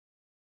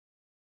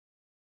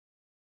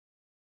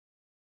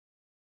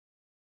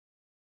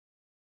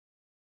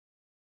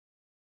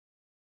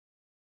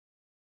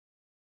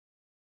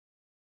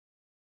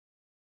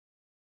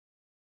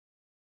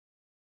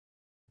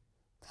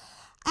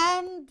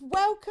And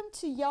welcome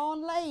to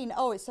Yarn Lane.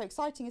 Oh, it's so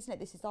exciting, isn't it?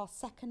 This is our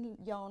second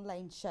Yarn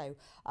Lane show.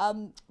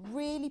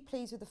 Really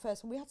pleased with the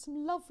first one. We had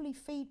some lovely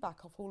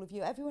feedback off all of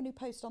you. Everyone who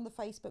posted on the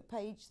Facebook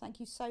page, thank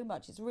you so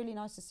much. It's really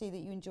nice to see that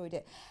you enjoyed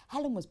it.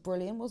 Helen was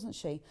brilliant, wasn't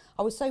she?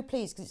 I was so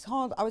pleased because it's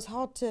hard. I was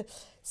hard to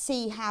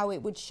see how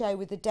it would show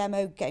with the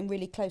demo getting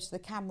really close to the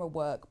camera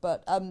work.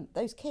 But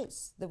those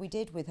kits that we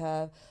did with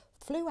her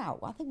flew out.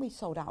 I think we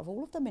sold out of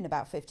all of them in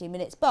about 15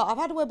 minutes. But I've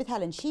had a word with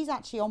Helen. She's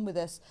actually on with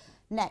us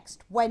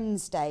next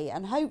Wednesday,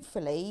 and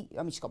hopefully,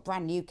 I mean, she's got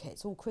brand new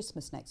kits, all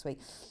Christmas next week,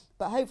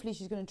 but hopefully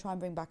she's going to try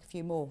and bring back a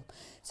few more.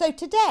 So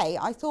today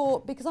I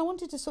thought, because I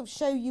wanted to sort of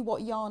show you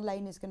what Yarn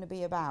Lane is going to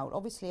be about.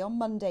 Obviously on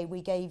Monday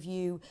we gave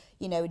you,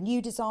 you know,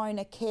 new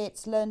designer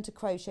kits, learn to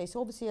crochet.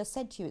 So obviously I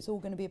said to you it's all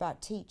going to be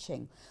about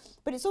teaching,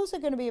 but it's also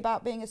going to be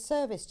about being a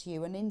service to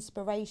you and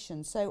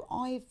inspiration. So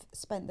I've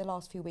spent the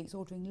last few weeks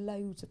ordering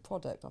loads of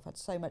product. I've had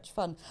so much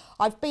fun.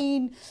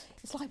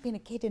 It's like being a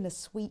kid in a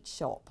sweet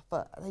shop,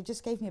 but they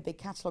just gave me a big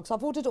catalogue. So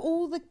I've ordered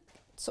all the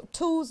sort of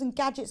tools and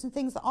gadgets and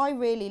things that I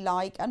really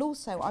like. And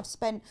also I've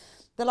spent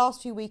the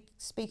last few weeks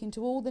speaking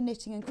to all the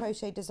knitting and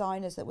crochet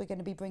designers that we're going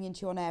to be bringing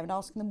to you on air and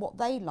asking them what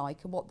they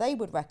like and what they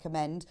would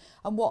recommend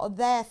and what are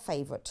their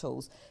favourite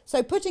tools.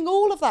 So putting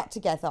all of that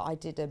together, I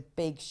did a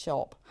big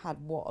shop,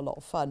 had what a lot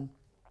of fun.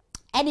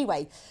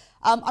 Anyway,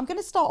 I'm going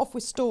to start off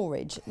with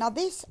storage. Now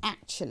this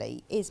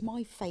actually is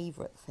my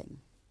favourite thing.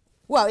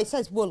 Well, it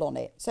says wool on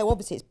it, so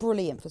obviously it's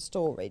brilliant for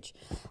storage.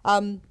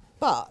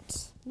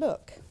 But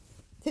look,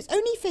 it's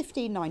only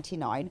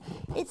 $15.99.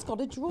 It's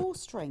got a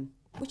drawstring,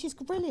 which is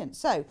brilliant.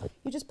 So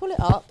you just pull it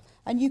up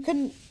and you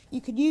can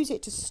use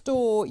it to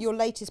store your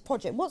latest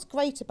project. And what's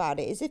great about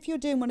it is if you're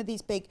doing one of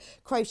these big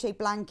crochet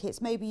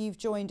blankets, maybe you've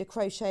joined a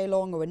crochet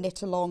along or a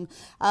knit along,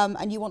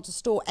 and you want to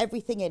store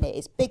everything in it.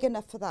 It's big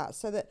enough for that,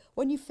 so that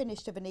when you've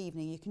finished of an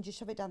evening, you can just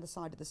shove it down the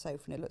side of the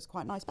sofa and it looks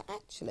quite nice. But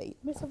actually,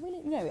 it's a really,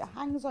 you know, it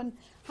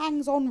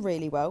hangs on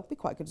really well. Be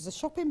quite good as a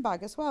shopping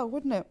bag as well,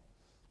 wouldn't it?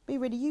 Be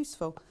really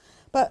useful.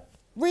 But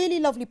really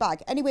lovely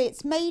bag. Anyway,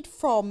 it's made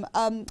from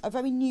a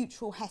very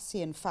neutral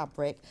Hessian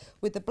fabric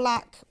with the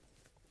black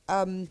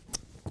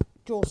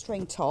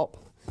drawstring top.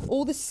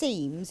 All the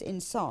seams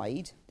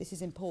inside, this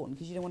is important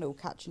because you don't want it all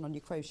catching on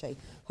your crochet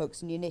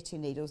hooks and your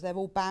knitting needles. They're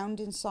all bound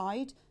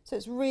inside, so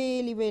it's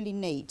really, really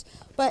neat.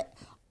 But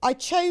I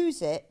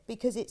chose it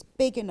because it's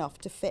big enough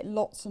to fit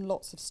lots and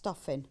lots of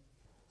stuff in.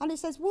 And it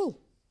says wool.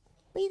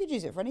 But you could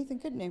use it for anything,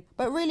 couldn't you?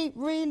 But really,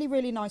 really,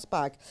 really nice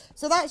bag.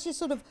 So that's your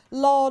sort of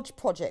large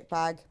project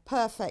bag,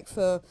 perfect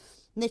for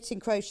knitting,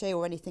 crochet,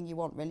 or anything you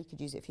want, really. You could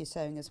use it for your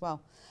sewing as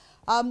well.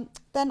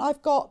 Then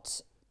I've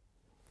got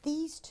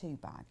these two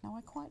bags. Now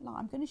I quite like,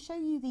 I'm going to show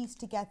you these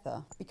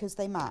together because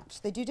they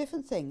match. They do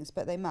different things,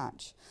 but they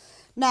match.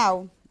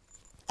 Now,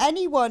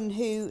 anyone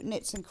who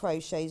knits and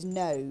crochets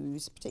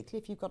knows,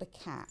 particularly if you've got a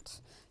cat,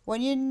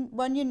 when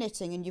you're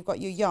knitting and you've got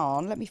your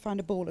yarn, let me find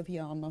a ball of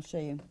yarn and I'll show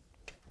you.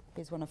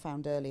 Here's one I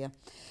found earlier.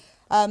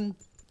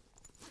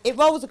 It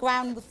rolls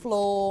around the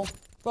floor,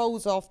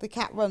 rolls off, the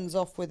cat runs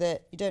off with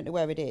it. You don't know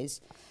where it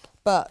is.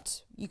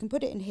 But you can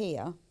put it in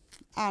here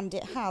and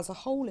it has a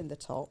hole in the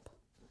top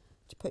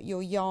to put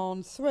your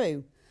yarn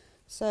through.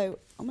 So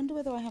I wonder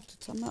whether I have to,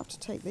 I'm going to have to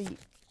take the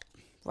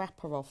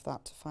wrapper off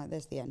that to find,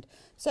 there's the end.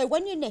 So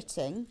when you're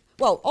knitting,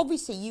 well,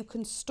 obviously you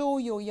can store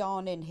your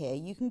yarn in here.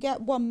 You can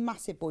get one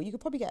massive ball. You could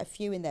probably get a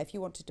few in there if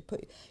you wanted to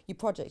put your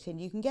project in.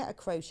 You can get a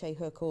crochet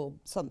hook or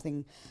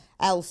something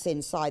else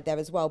inside there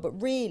as well. But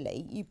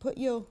really, you put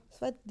your,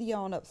 thread the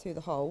yarn up through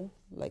the hole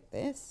like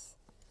this,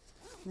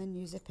 and then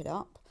you zip it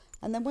up.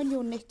 And then when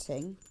you're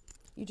knitting,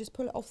 you just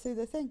pull it off through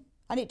the thing.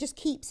 And it just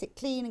keeps it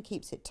clean and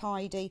keeps it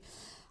tidy.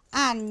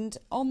 And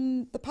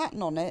on the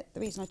pattern on it, the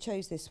reason I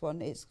chose this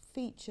one, it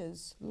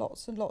features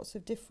lots and lots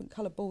of different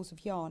colour balls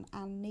of yarn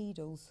and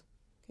needles.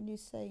 Can you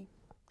see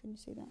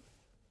that?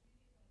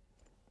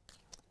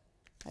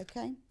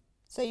 Okay,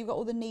 so you've got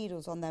all the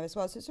needles on there as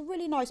well. So it's a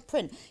really nice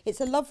print. It's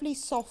a lovely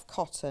soft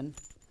cotton.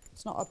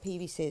 It's not a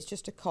PVC, it's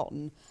just a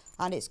cotton.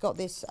 And it's got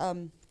this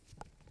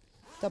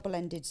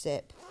double-ended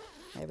zip.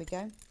 There we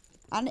go.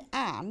 And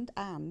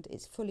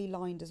it's fully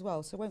lined as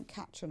well, so it won't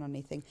catch on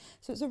anything.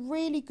 So it's a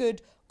really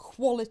good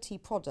quality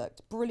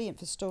product, brilliant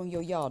for storing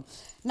your yarn.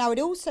 Now it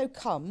also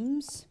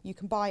comes, you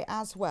can buy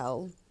as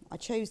well. I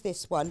chose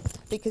this one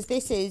because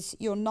this is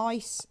your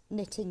nice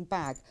knitting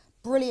bag.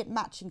 Brilliant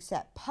matching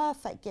set,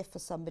 perfect gift for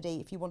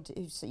somebody if you want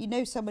to, you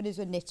know, someone who's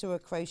a knitter or a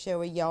crochet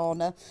or a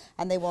yarner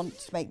and they want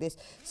to make this.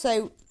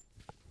 So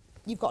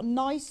you've got a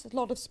nice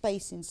lot of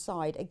space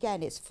inside.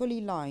 Again, it's fully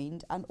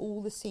lined and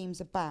all the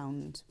seams are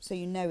bound, so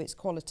you know it's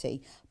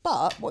quality.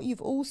 But what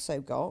you've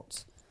also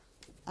got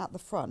at the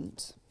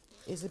front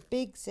is a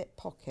big zip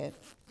pocket.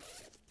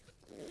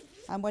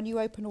 And when you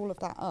open all of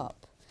that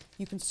up,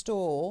 you can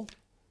store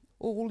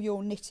all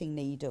your knitting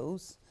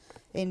needles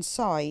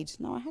inside.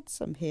 Now, I had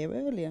some here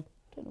earlier.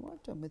 Don't know what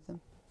I've done with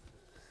them.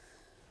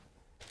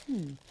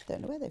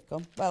 Don't know where they've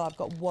gone. Well, I've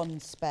got one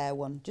spare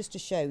one, just to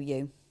show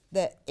you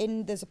that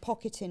there's a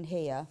pocket in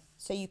here,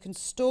 so you can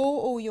store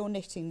all your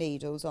knitting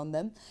needles on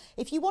them.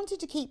 If you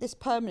wanted to keep this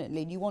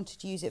permanently and you wanted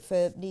to use it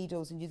for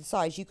needles and the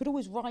size, you could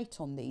always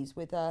write on these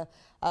with a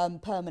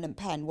permanent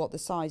pen what the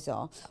size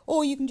are,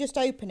 or you can just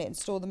open it and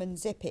store them and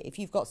zip it if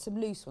you've got some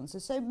loose ones.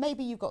 So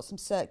maybe you've got some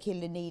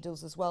circular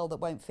needles as well that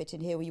won't fit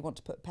in here, or you want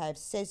to put a pair of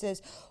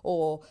scissors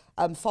or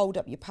fold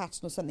up your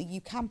pattern or something,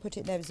 you can put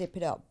it there and zip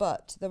it up.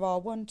 But there are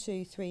 1,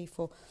 2, 3,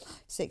 4,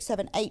 6,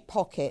 7, 8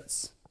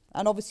 pockets.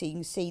 And obviously you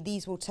can see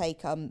these will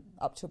take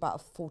up to about a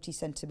 40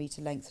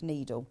 centimetre length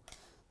needle.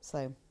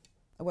 So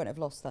I won't have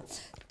lost that.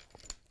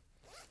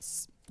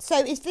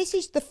 So if this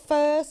is the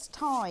first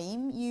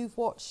time you've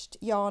watched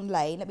Yarn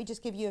Lane, let me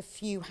just give you a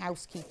few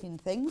housekeeping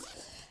things.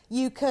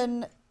 You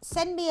can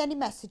send me any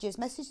messages,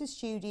 message the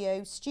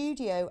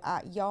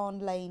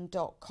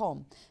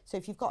studio@yarnlane.com. So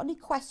if you've got any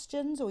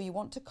questions, or you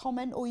want to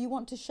comment, or you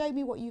want to show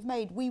me what you've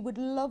made, we would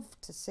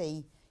love to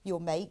see your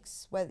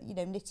makes, whether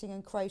knitting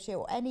and crochet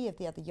or any of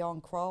the other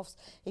yarn crafts.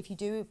 If you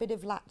do a bit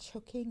of latch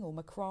hooking or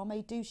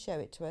macrame, do show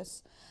it to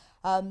us.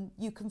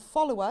 You can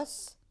follow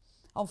us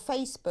on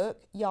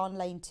Facebook, Yarn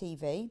Lane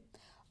TV.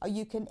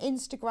 You can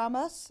Instagram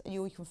us, and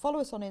you can follow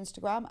us on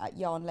Instagram at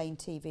Yarn Lane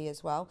TV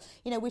as well.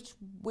 Which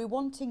we're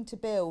wanting to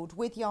build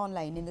with Yarn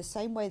Lane in the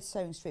same way as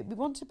Sewing Street. We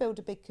want to build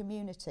a big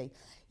community.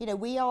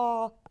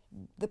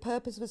 The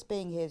purpose of us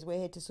being here is we're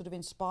here to sort of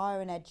inspire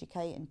and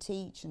educate and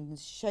teach and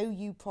show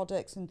you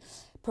products and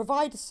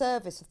provide a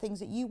service of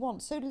things that you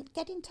want. So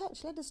get in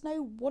touch, let us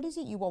know, what is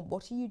it you want,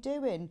 what are you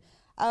doing?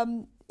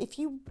 For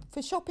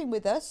shopping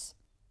with us,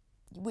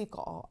 we've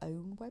got our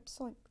own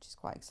website, which is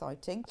quite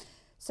exciting.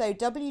 So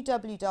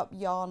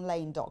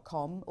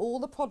www.yarnlane.com, all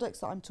the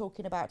products that I'm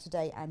talking about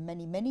today and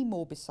many, many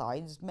more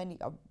besides.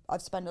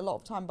 I've spent a lot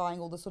of time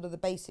buying all the sort of the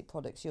basic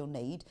products you'll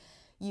need.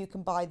 You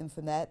can buy them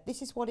from there.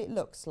 This is what it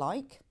looks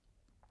like.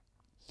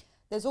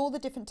 There's all the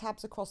different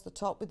tabs across the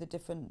top with the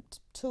different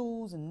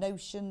tools and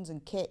notions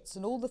and kits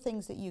and all the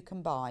things that you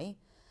can buy.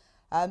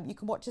 You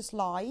can watch us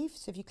live.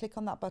 So if you click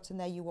on that button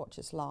there, you watch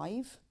us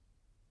live.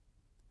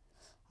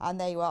 And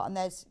there you are. And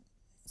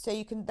so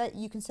you can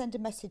send a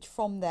message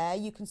from there.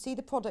 You can see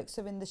the products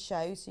are in the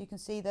show. So you can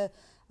see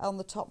on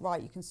the top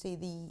right, you can see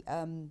the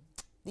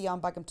yarn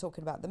bag I'm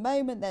talking about at the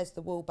moment. There's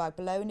the wool bag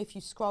below. And if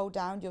you scroll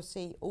down, you'll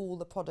see all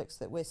the products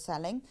that we're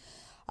selling.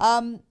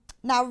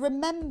 Now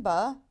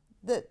remember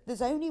that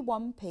there's only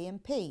one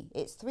P&P.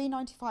 It's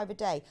 £3.95 a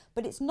day,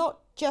 but it's not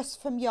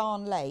just from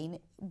Yarn Lane.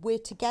 We're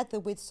together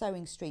with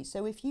Sewing Street.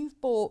 So if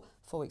you've bought,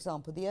 for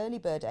example, the early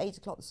bird at 8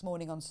 o'clock this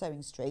morning on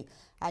Sewing Street,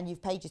 and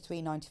you've paid your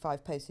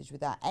 £3.95 postage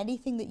with that,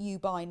 anything that you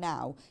buy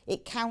now,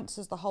 it counts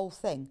as the whole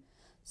thing.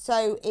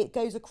 So it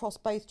goes across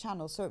both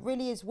channels. So it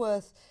really is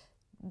worth,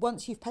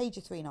 once you've paid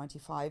your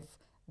 £3.95,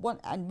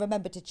 and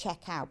remember to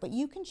check out, but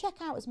you can check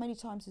out as many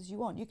times as you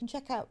want. You can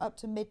check out up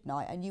to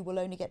midnight and you will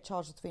only get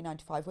charged the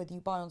 £3.95 whether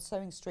you buy on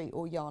Sewing Street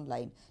or Yarn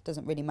Lane.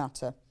 Doesn't really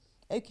matter.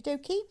 Okie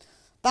dokie.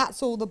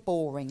 That's all the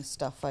boring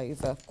stuff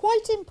over.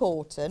 Quite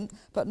important,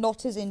 but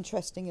not as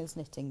interesting as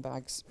knitting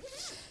bags.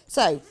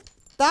 So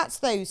that's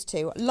those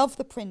two. I love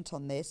the print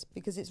on this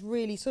because it's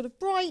really sort of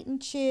bright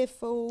and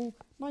cheerful,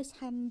 nice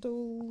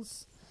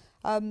handles,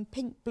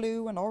 pink,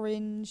 blue and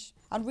orange,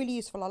 and really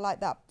useful. I like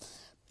that.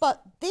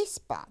 But this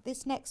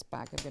next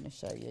bag I'm going to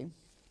show you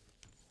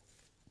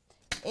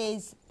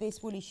is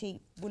this woolly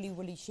sheep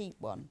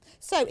one.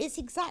 So it's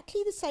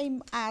exactly the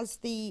same as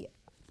the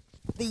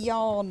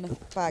yarn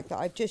bag that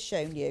I've just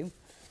shown you,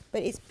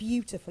 but it's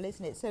beautiful,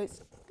 isn't it? So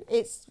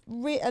it's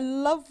a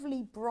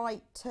lovely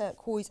bright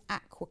turquoise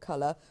aqua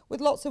colour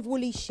with lots of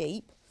woolly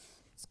sheep.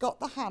 It's got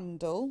the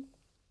handle.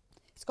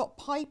 It's got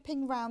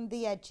piping round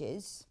the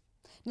edges.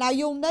 Now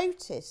you'll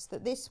notice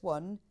that this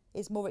one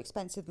is more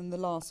expensive than the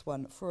last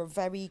one for a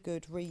very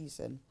good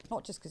reason.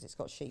 Not just because it's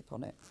got sheep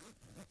on it.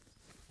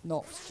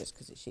 Not just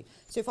because it's sheep.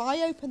 So if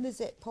I open the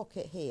zip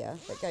pocket here,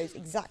 that goes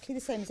exactly the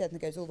same as that and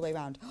goes all the way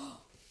around.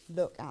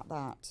 Look at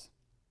that.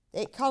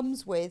 It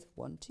comes with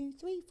 1, 2,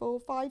 3, 4,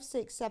 5,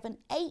 6, 7,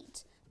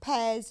 8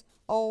 pairs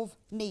of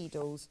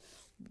needles.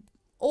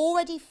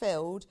 Already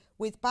filled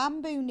with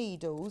bamboo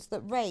needles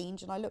that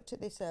range, and I looked at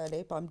this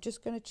earlier, but I'm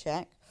just going to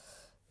check.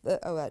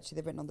 Oh, actually,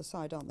 they're written on the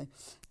side, aren't they?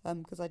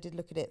 Because I did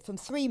look at it. From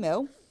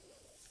 3mm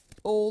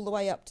all the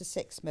way up to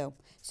 6mm.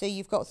 So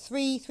you've got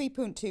 3,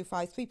 3.25,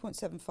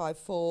 3.75,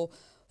 4,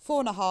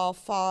 4.5,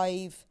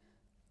 5,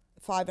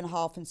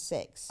 5.5 and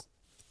 6.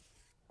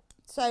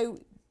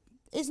 So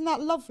isn't that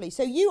lovely?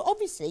 So you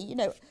obviously,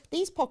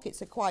 these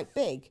pockets are quite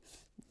big.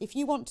 If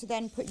you want to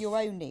then put your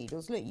own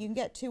needles, look, you can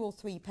get 2 or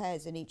 3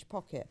 pairs in each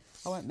pocket.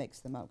 I won't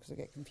mix them up because I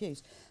get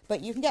confused.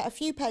 But you can get a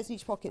few pairs in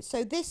each pocket.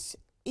 So this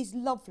is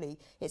lovely.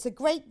 It's a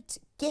great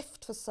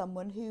gift for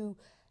someone who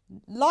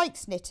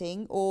likes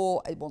knitting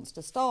or wants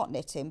to start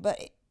knitting,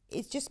 but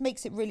it just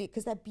makes it really,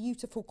 because they're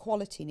beautiful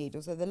quality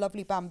needles. They're the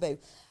lovely bamboo.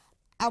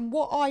 And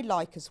what I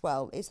like as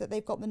well is that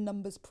they've got the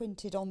numbers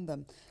printed on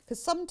them,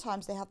 because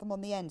sometimes they have them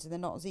on the ends and they're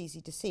not as easy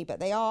to see, but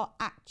they are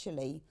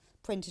actually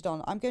printed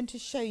on. I'm going to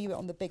show you it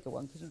on the bigger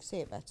one because you can see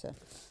it better.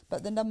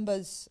 But the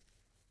numbers,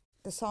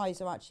 the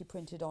size are actually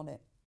printed on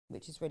it.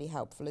 which is really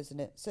helpful, isn't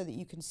it? So that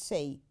you can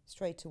see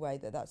straight away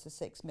that that's a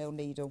 6mm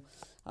needle.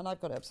 And I've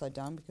got it upside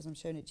down because I'm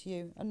showing it to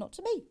you and not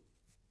to me.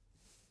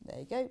 There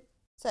you go.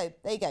 So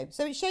there you go.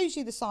 So it shows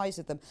you the size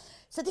of them.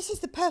 So this is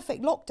the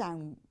perfect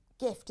lockdown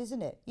gift,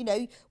 isn't it? You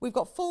know, we've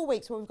got 4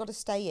 weeks where we've got to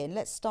stay in.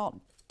 Let's start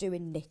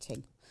doing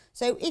knitting.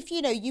 So if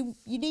you know, you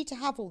need to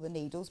have all the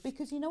needles,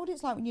 because you know what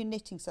it's like when you're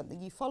knitting something,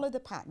 you follow the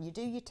pattern, you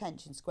do your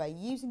tension square,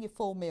 you're using your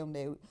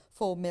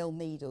 4mm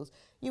needles,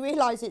 you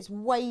realise it's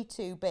way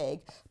too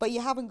big, but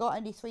you haven't got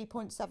any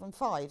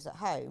 3.75s at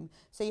home,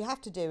 so you have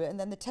to do it, and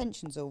then the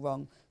tension's all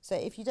wrong. So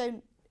if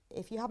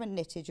you haven't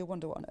knitted, you'll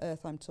wonder what on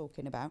earth I'm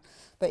talking about.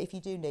 But if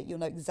you do knit, you'll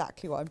know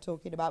exactly what I'm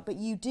talking about. But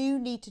you do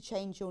need to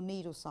change your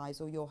needle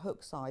size or your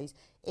hook size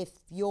if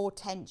your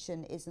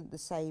tension isn't the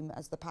same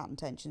as the pattern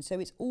tension. So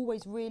it's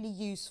always really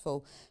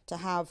useful to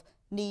have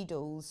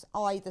needles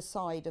either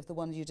side of the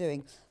ones you're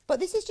doing.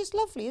 But this is just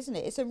lovely, isn't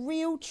it? It's a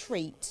real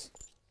treat.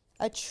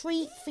 A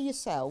treat for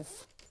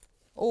yourself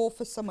or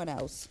for someone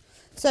else.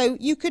 So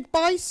you could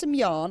buy some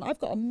yarn. I've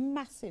got a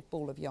massive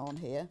ball of yarn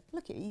here.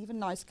 Look at it, even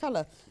nice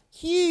colour.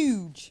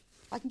 Huge.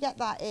 I can get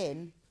that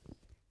in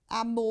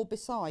and more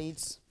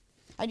besides.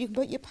 And you can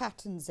put your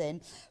patterns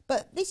in.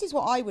 But this is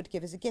what I would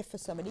give as a gift for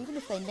someone. Even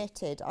if they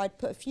knitted, I'd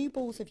put a few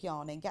balls of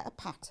yarn in, get a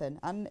pattern,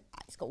 and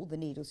it's got all the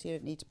needles, so you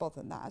don't need to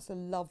bother with that. It's a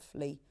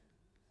lovely,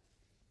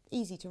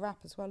 easy to wrap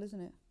as well,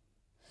 isn't it?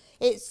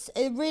 It's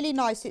really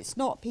nice. It's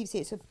not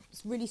PVC.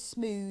 It's really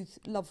smooth,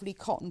 lovely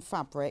cotton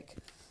fabric.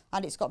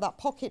 And it's got that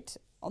pocket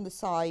on the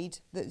side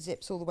that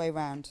zips all the way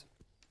around.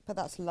 But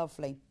that's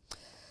lovely.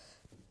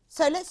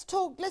 So let's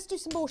do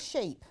some more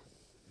sheep.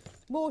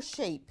 More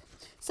sheep.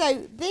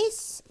 So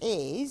this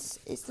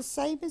it's the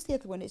same as the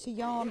other one. It's a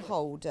yarn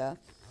holder.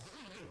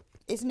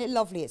 Isn't it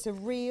lovely? It's a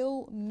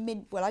real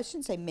mint, well, I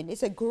shouldn't say mint.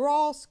 It's a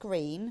grass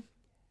green.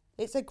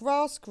 It's a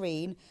grass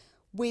green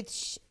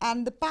with,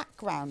 and the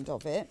background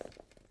of it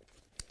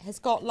has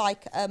got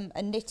like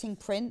a knitting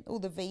print, all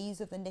the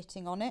V's of the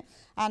knitting on it,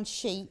 and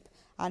sheep.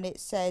 And it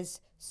says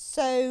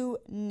sew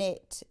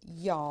knit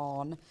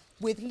yarn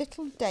with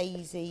little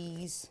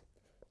daisies,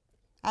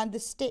 and the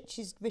stitch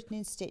is written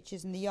in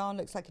stitches, and the yarn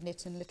looks like a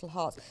knit and little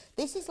hearts.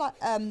 This is like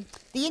the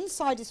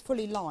inside is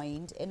fully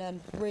lined in a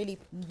really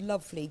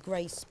lovely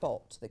grey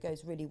spot that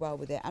goes really well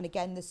with it. And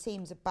again, the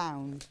seams are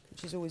bound,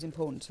 which is always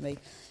important to me.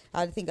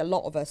 I think a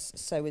lot of us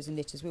sewers and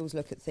knitters, we always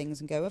look at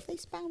things and go, have they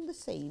bound the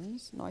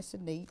seams nice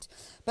and neat?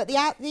 But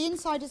the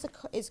inside is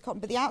cotton,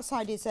 but the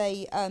outside is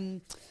not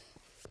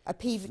a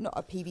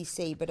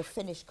PVC, but a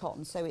finished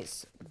cotton, so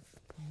it's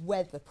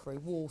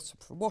weatherproof,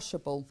 waterproof,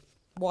 washable,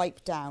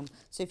 wipe down.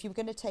 So if you're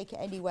going to take it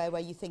anywhere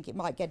where you think it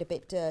might get a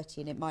bit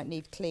dirty and it might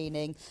need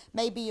cleaning,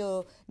 maybe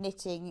you're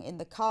knitting in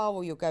the car,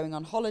 or you're going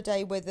on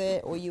holiday with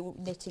it, or you're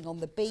knitting on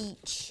the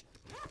beach,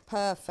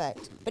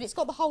 perfect. But it's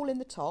got the hole in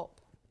the top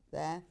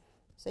there,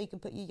 so you can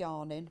put your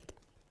yarn in.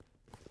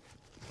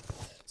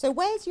 So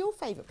where's your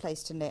favourite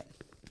place to knit?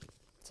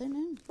 I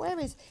don't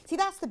know. See,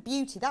 that's the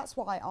beauty. That's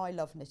why I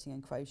love knitting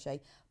and crochet,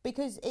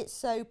 because it's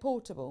so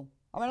portable.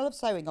 I mean, I love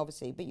sewing,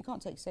 obviously, but you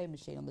can't take a sewing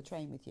machine on the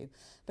train with you.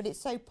 But it's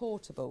so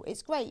portable.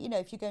 It's great, you know,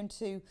 if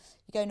you're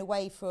going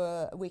away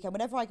for a weekend.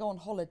 Whenever I go on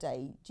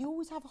holiday, do you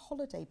always have a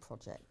holiday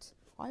project?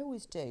 I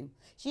always do.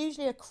 It's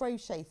usually a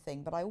crochet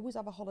thing, but I always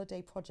have a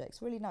holiday project.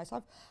 It's really nice.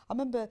 I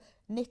remember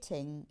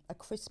knitting a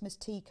Christmas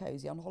tea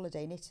cosy on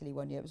holiday in Italy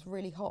one year. It was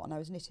really hot, and I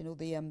was knitting all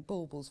the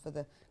baubles for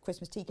the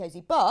Christmas tea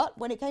cosy. But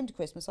when it came to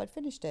Christmas, I'd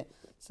finished it.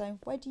 So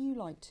where do you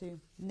like to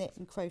knit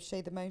and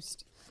crochet the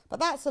most? But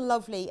that's a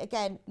lovely,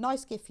 again,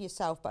 nice gift for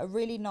yourself, but a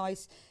really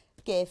nice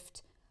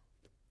gift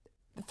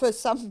for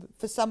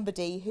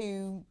somebody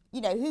who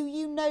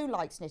you know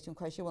likes knitting and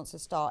crochet, wants to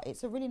start.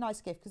 It's a really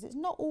nice gift, because it's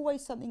not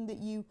always something that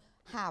you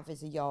have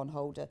as a yarn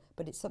holder,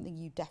 but it's something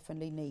you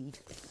definitely need.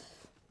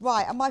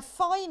 Right, and my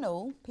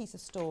final piece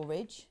of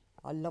storage,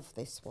 I love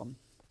this one.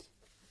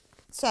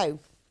 So,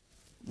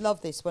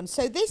 love this one.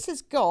 So this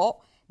has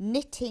got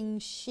knitting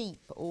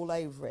sheep all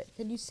over it.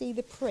 Can you see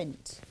the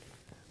print?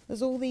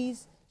 There's all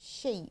these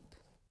sheep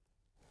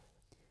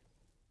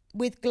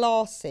with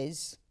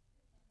glasses.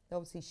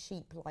 Obviously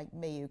sheep like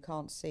me who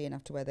can't see and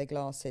have to wear their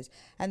glasses,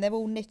 and they're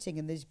all knitting,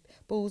 and there's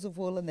balls of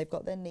wool, and they've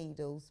got their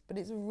needles, but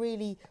it's a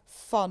really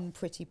fun,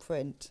 pretty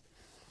print.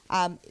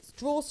 It's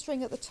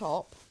drawstring at the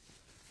top,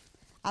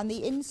 and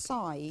the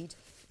inside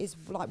is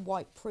like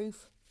wipe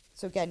proof,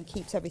 so again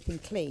keeps everything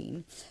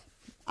clean.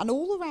 And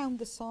all around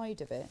the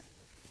side of it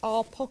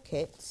are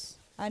pockets,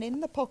 and in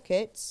the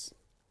pockets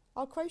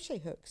are crochet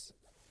hooks.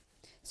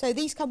 So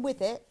these come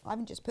with it. I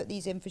haven't just put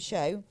these in for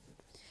show.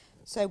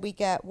 So we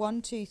get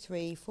 1, 2,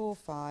 3, 4,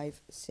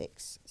 5,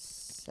 6,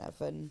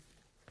 7.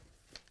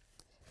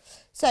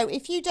 So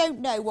if you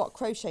don't know what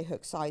crochet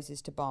hook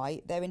sizes to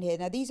buy, they're in here.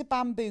 Now these are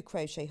bamboo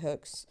crochet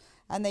hooks,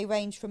 and they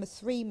range from a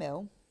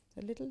 3mm,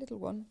 a little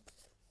one,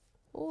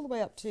 all the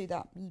way up to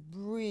that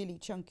really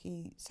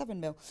chunky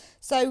 7mm.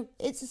 So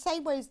it's the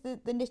same way as the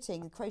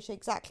knitting, the crochet,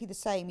 exactly the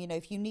same. You know,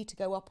 if you need to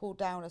go up or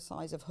down a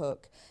size of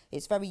hook,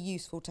 it's very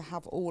useful to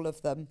have all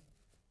of them.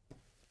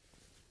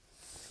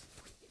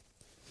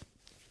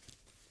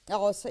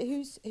 Oh, so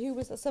who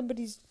was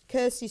that?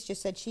 Kirsty's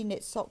just said she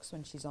knits socks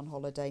when she's on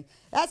holiday.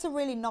 That's a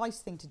really nice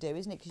thing to do,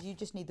 isn't it? Because you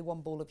just need the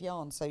one ball of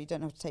yarn, so you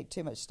don't have to take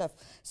too much stuff.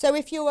 So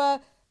if you're,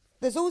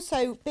 there's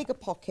also bigger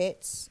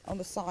pockets on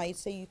the side,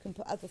 so you can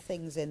put other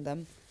things in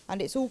them.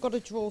 And it's all got a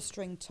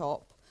drawstring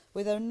top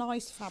with a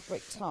nice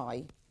fabric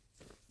tie.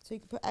 So you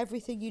can put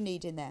everything you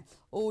need in there,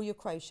 all your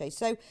crochet.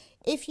 So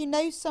if you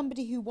know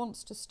somebody who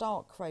wants to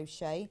start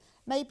crochet,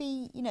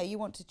 maybe, you know, you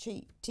want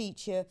to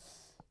teach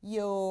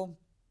your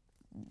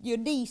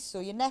niece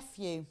or your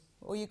nephew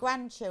or your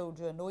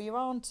grandchildren or your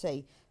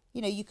auntie,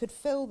 you know, you could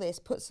fill this,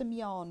 put some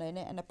yarn in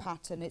it and a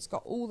pattern. It's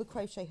got all the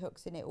crochet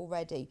hooks in it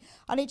already.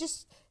 And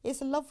it's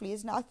lovely,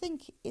 isn't it? I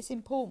think it's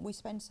important we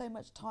spend so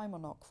much time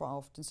on our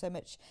craft and so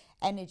much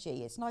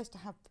energy. It's nice to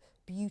have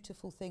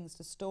beautiful things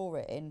to store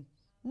it in.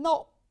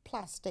 Not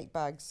plastic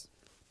bags.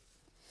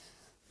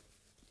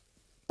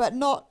 But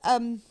not,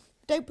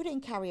 don't put it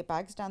in carrier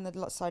bags down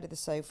the side of the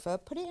sofa.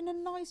 Put it in a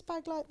nice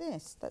bag like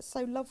this. That's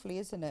so lovely,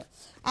 isn't it?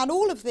 And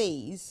all of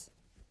these,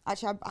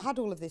 actually I had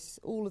all of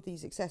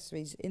these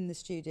accessories in the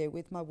studio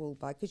with my wool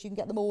bag because you can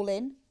get them all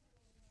in.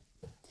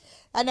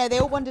 I know they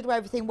all wondered where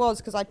everything was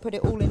because I'd put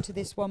it all into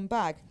this one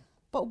bag.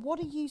 But what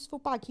a useful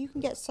bag. You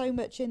can get so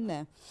much in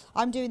there.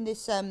 I'm doing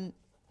this, I'm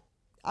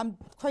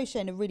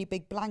crocheting a really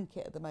big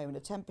blanket at the moment,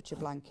 a temperature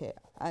blanket,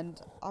 and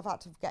I've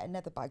had to get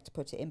another bag to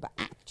put it in, but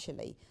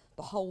actually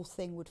the whole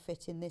thing would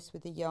fit in this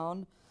with the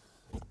yarn.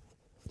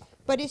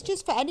 But it's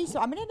just for any,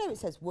 I mean, I know it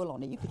says wool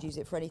on it, you could use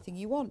it for anything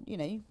you want, you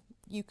know,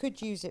 you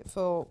could use it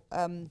for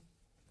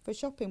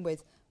shopping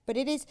with, but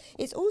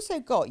it's also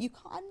got,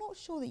 I'm not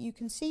sure that you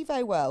can see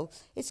very well,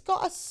 it's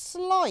got a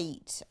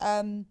slight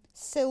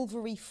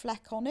silvery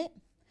fleck on it,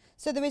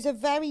 so there is a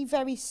very,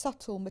 very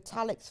subtle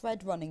metallic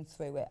thread running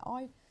through it.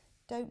 I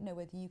don't know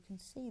whether you can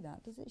see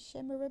that. Does it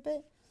shimmer a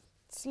bit?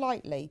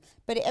 Slightly.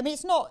 But I mean,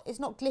 it's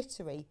not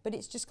glittery, but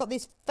it's just got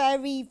this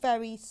very,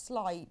 very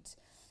slight,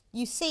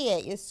 you see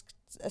it, it's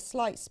a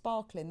slight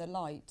sparkle in the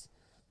light.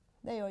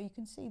 There you are, you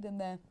can see them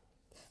there.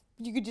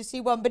 You could just see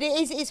one, but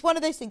it's one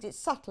of those things, it's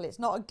subtle, it's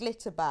not a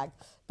glitter bag,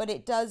 but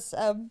it just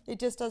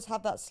does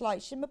have that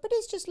slight shimmer, but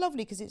it's just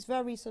lovely because it's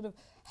very sort of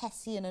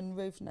Hessian and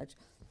roof note.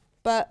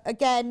 But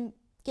again,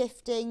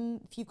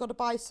 gifting, if you've got to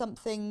buy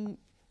something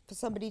for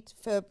somebody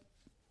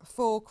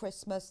for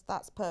Christmas,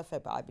 that's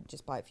perfect, but I would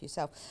just buy it for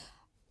yourself.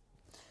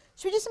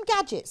 Should we do some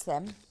gadgets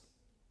then?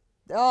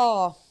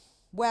 Oh,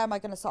 where am I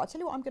going to start? I'll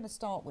tell you what I'm going to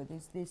start with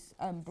is this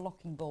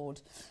blocking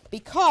board,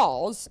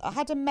 because I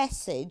had a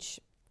message.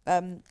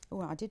 Oh,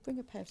 I did bring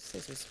a pair of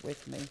scissors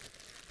with me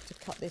to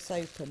cut this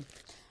open.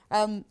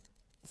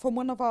 From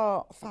one of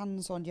our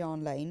fans on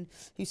Yarn Lane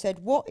who said,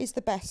 what is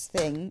the best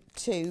thing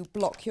to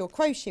block your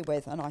crochet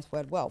with? And I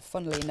said, well,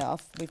 funnily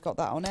enough, we've got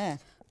that on air.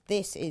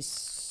 This is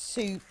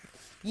super.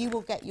 You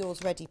will get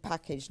yours ready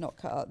packaged, not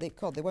cut up.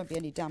 God, there won't be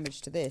any damage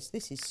to this.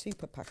 This is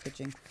super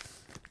packaging.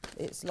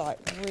 It's like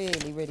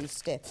really, really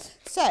stiff.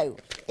 So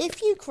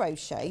if you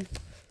crochet,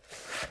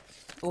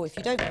 or if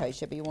you don't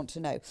crochet but you want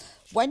to know,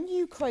 when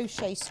you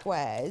crochet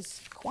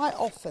squares, quite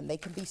often they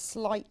can be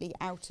slightly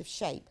out of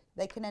shape.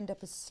 They can end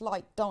up as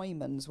slight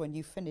diamonds when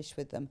you finish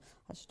with them.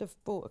 I should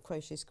have brought a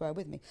crochet square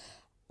with me.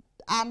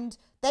 And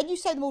then you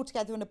sew them all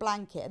together in a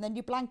blanket, and then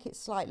you blanket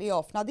slightly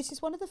off. Now this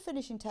is one of the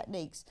finishing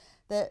techniques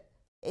that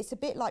it's a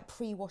bit like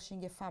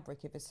pre-washing your fabric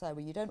if a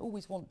sewer. You don't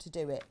always want to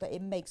do it, but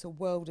it makes a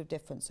world of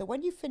difference. So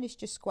when you've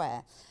finished your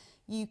square,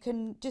 you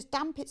can just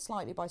damp it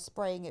slightly by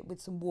spraying it with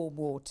some warm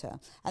water,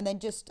 and then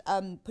just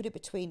put it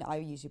between, I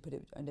usually put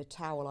it in a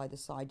towel either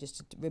side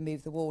just to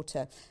remove the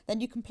water. Then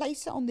you can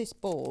place it on this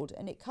board,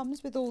 and it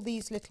comes with all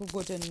these little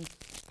wooden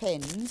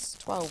pins,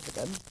 12 of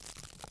them.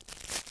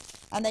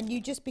 And then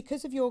you just,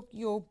 because of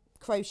your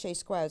crochet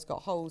square has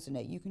got holes in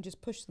it, you can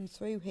just push them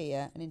through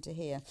here and into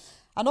here.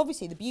 And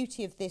obviously the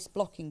beauty of this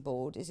blocking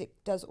board is it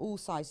does all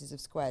sizes of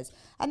squares,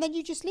 and then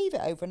you just leave it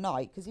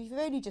overnight, because if you've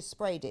only just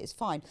sprayed it, it's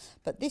fine,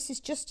 but this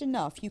is just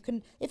enough. You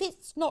can, if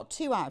it's not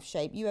too out of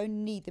shape, you only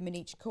need them in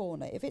each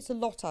corner. If it's a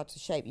lot out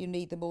of shape, you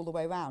need them all the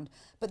way around.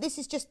 But this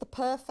is just the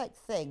perfect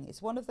thing.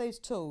 It's one of those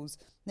tools,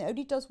 and it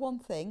only does one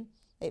thing.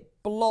 It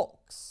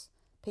blocks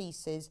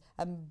pieces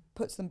and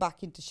puts them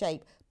back into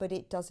shape, but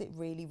it does it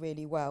really,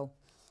 really well.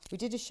 We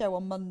did a show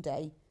on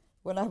Monday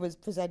when I was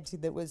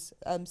presenting that was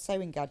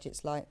sewing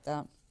gadgets like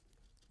that.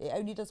 It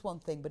only does one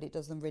thing, but it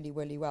does them really,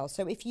 really well.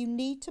 So if you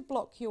need to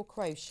block your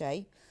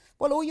crochet,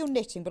 well, or your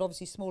knitting, but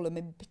obviously smaller, I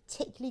mean,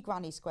 particularly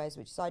granny squares,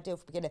 which is ideal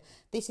for beginner,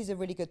 this is a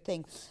really good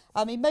thing.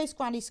 I mean, most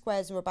granny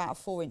squares are about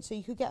a 4-inch, so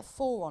you could get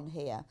 4 on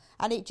here.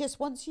 And it just,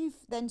 once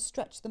you've then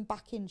stretched them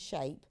back in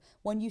shape,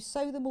 when you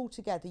sew them all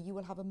together, you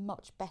will have a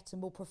much better,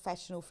 more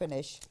professional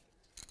finish.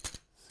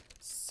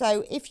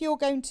 So if you're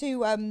going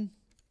to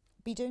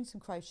be doing some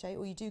crochet,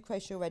 or you do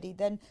crochet already,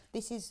 then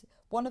this is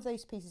one of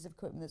those pieces of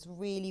equipment that's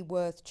really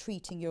worth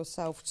treating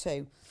yourself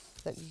to.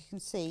 That you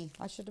can see,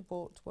 I should have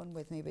brought one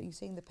with me, but you can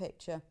see in the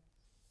picture,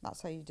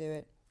 that's how you do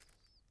it.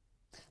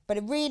 But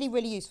it really,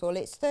 really useful.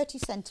 It's 30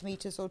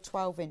 centimetres or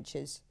 12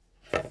 inches.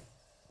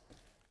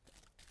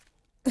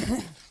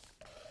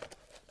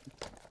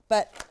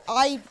 But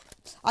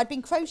I'd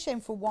been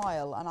crocheting for a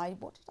while, and I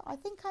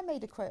think I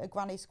made a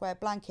granny square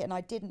blanket, and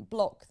I didn't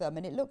block them,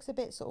 and it looks a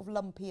bit sort of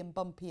lumpy and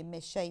bumpy and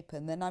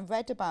misshapen. Then I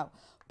read about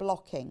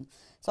blocking,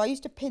 so I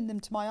used to pin them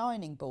to my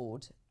ironing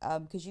board,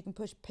 because you can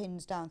push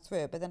pins down through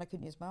it, but then I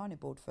couldn't use my ironing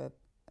board for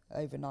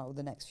overnight or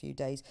the next few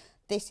days.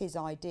 This is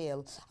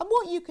ideal. And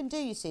what you can do,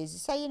 you see,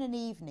 is say in an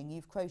evening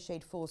you've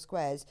crocheted 4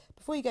 squares,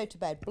 before you go to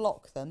bed,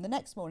 block them. The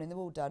next morning they're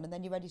all done, and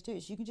then you're ready to do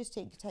it. So you can just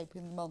keep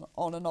taping them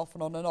on and off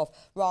and on and off,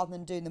 rather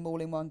than doing them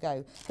all in one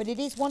go. But it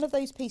is one of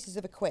those pieces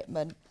of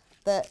equipment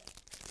that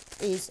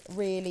is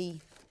really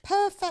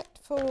perfect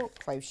for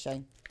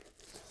crochet.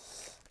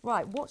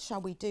 Right, what shall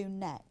we do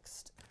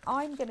next?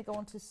 I'm going to go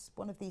on to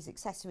one of these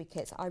accessory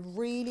kits. I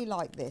really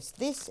like this.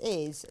 This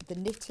is the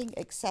knitting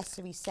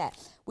accessory set.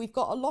 We've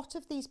got a lot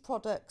of these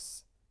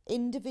products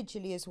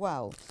individually as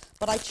well,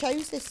 but I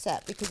chose this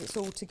set because it's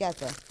all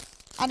together.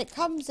 And it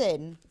comes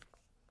in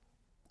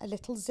a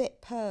little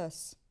zip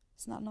purse.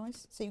 Isn't that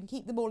nice? So you can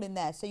keep them all in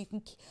there. So you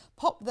can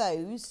pop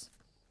those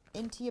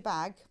into your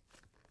bag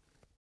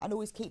and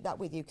always keep that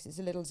with you because it's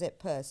a little zip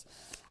purse.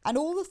 And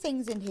all the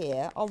things in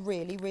here are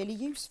really, really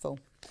useful.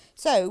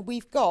 So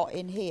we've got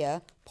in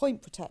here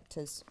point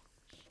protectors,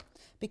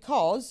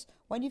 because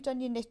when you've done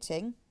your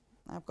knitting,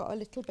 I've got a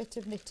little bit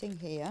of knitting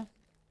here.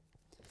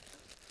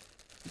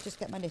 Just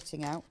get my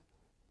knitting out.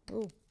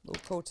 Oh, all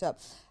caught up.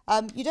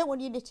 You don't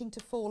want your knitting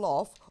to fall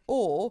off,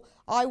 or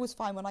I always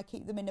find when I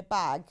keep them in a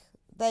bag,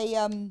 they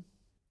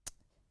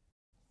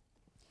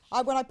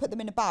when I put them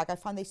in a bag, I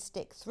find they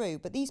stick through.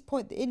 But these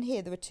in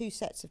here, there are 2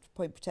 sets of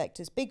point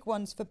protectors, big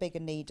ones for bigger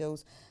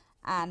needles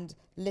and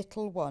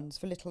little ones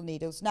for little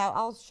needles. Now,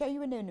 I'll show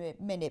you in a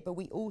minute, but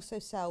we also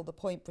sell the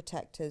point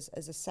protectors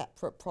as a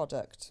separate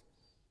product.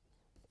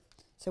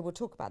 So we'll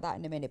talk about that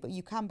in a minute, but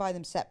you can buy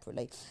them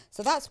separately.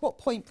 So that's what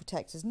point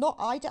protectors,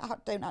 I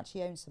don't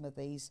actually own some of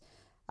these,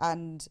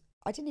 and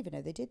I didn't even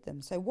know they did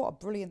them. So what a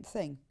brilliant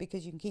thing,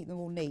 because you can keep them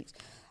all neat.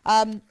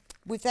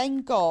 We've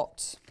then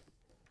got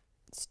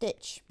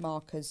stitch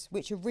markers,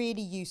 which are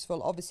really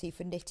useful obviously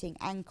for knitting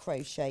and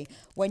crochet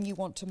when you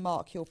want to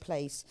mark your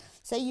place.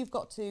 Say you've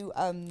got to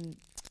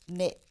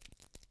knit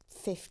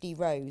 50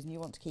 rows and you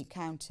want to keep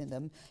counting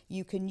them,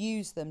 you can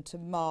use them to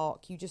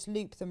mark. You just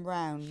loop them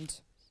round.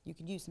 You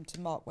can use them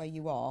to mark where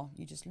you are.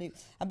 You just loop,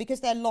 and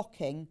because they're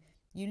locking,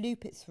 you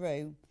loop it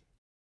through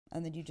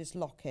and then you just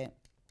lock it.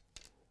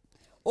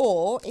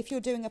 Or if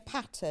you're doing a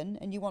pattern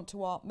and you want to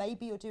mark,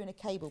 maybe you're doing a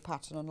cable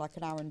pattern on like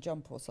an Aran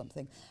jumper or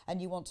something, and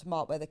you want to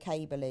mark where the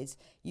cable is,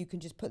 you can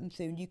just put them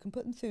through, and you can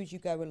put them through as you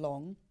go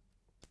along.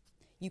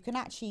 You can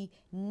actually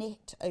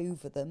knit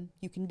over them.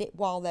 You can knit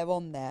while they're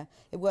on there.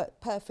 It worked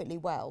perfectly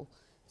well.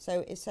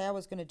 So say I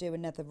was going to do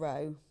another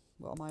row.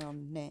 What am I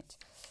on? Knit.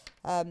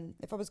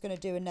 If I was going to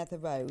do another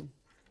row,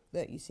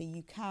 that you see,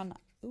 you can,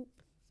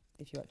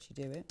 if you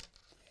actually do it,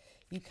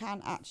 you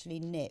can actually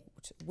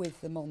knit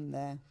with them on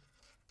there.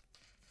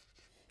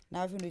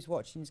 Now everyone who's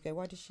watching is going,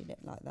 why does she knit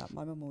like that?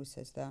 My mum always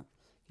says that,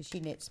 because she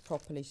knits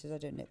properly. She says, I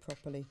don't knit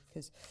properly,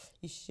 because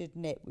you should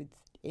knit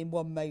in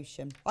one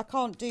motion. I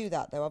can't do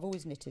that though. I've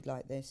always knitted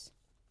like this.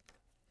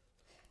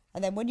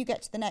 And then when you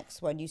get to the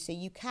next one, you see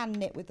you can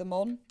knit with them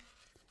on.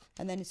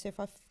 And then so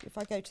if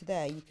I go to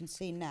there, you can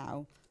see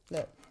now,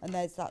 look, and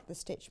there's the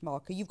stitch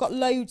marker. You've got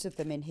loads of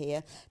them in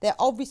here. They're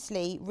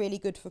obviously really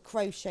good for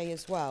crochet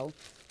as well.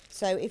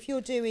 So if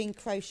you're doing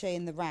crochet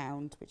in the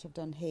round, which I've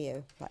done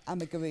here, like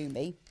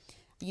amigurumi,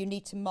 you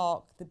need to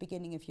mark the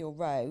beginning of your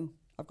row.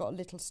 I've got a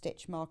little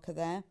stitch marker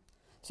there.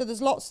 So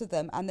there's lots of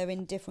them, and they're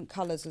in different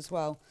colours as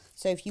well.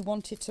 So if you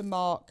wanted to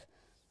mark,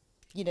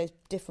 you know,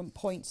 different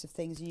points of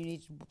things, you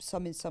need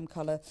some in some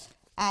colour.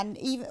 And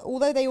even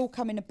although they all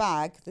come in a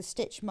bag, the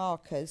stitch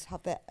markers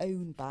have their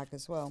own bag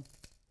as well.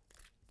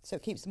 So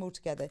it keeps them all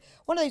together.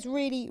 One of those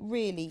really,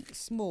 really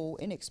small,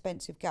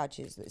 inexpensive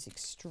gadgets that's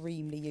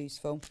extremely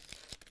useful.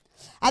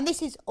 And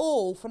this is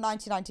all for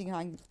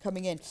 £19.99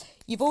 coming in.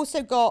 You've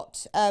also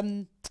got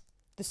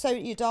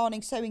your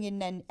darning sewing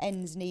in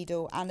ends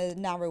needle and a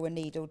narrower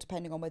needle,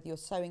 depending on whether you're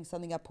sewing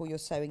something up or you're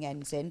sewing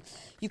ends in.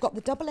 You've got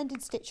the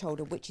double-ended stitch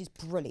holder, which is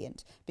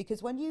brilliant,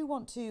 because when you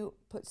want to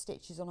put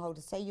stitches on holder,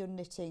 say you're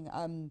knitting,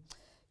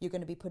 you're going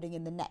to be putting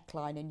in the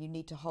neckline and you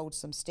need to hold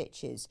some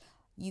stitches,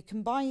 you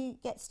can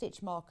get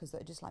stitch markers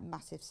that are just like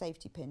massive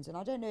safety pins. And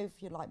I don't know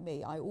if you're like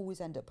me, I always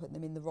end up putting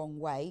them in the wrong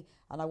way,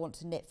 and I want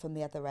to knit from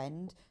the other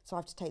end, so I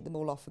have to take them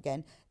all off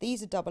again.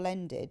 These are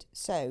double-ended,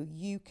 so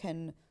you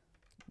can,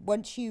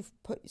 once you've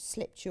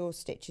slipped your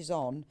stitches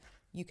on,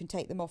 you can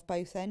take them off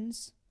both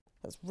ends.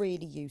 That's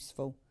really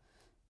useful,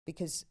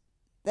 because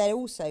they're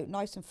also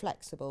nice and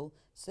flexible,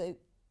 so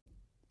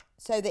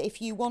that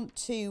if you want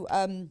to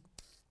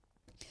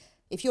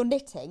if you're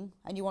knitting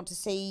and you want to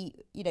see,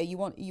 you know,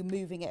 you're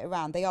moving it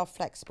around, they are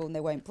flexible and they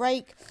won't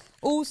break.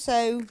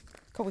 Also,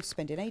 God, we're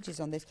spending ages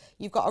on this.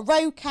 You've got a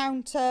row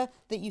counter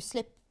that you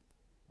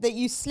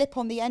slip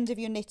on the end of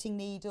your knitting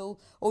needle,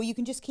 or you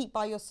can just keep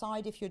by your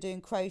side if you're doing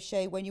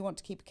crochet when you want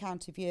to keep a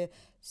count of your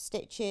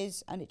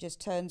stitches, and it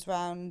just turns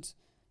round.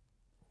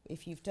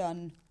 If you've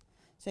done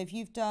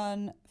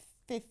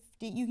 50,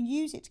 you can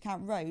use it to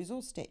count rows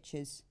or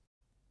stitches.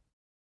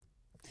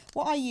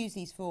 What I use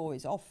these for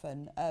is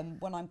often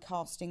when I'm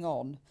casting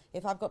on,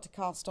 if I've got to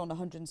cast on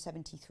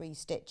 173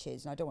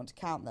 stitches and I don't want to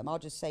count them, I'll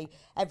just say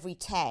every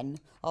 10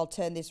 I'll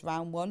turn this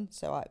round one,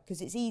 so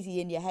because it's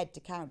easy in your head to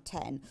count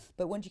 10,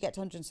 but once you get to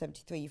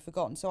 173 you've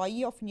forgotten. So I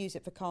often use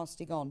it for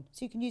casting on,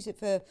 so you can use it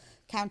for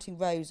counting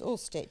rows or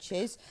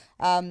stitches.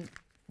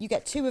 You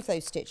get 2 of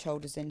those stitch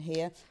holders in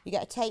here. You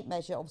get a tape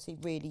measure, obviously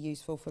really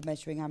useful for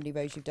measuring how many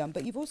rows you've done,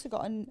 but you've also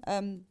got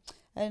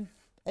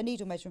a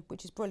needle measure,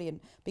 which is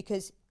brilliant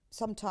because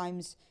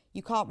sometimes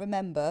you can't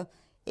remember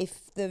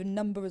if the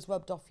number has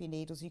rubbed off your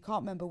needles. You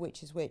can't remember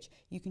which is which.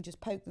 You can just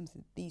poke them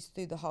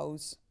through the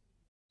holes.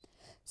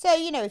 So,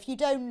 you know, if you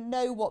don't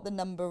know what the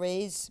number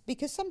is,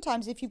 because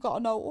sometimes if you've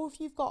got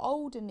if you've got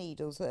older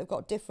needles that have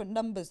got different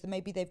numbers, then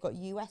maybe they've got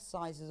US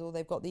sizes or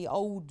they've got the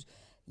old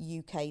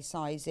UK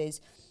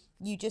sizes,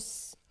 you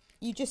just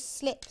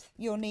slip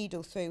your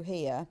needle through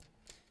here.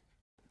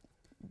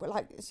 But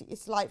like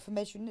it's like for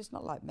measuring, it's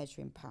not like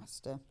measuring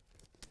pasta.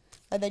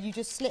 And then you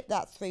just slip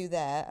that through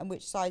there, and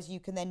which size you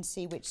can then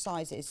see which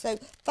size it is. So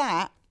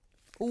that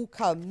all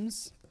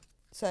comes,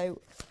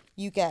 so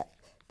you get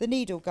the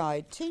needle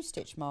guide, 2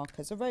 stitch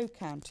markers, a row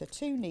counter,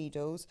 2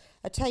 needles,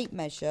 a tape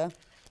measure,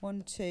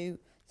 1, 2,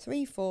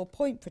 3, 4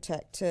 point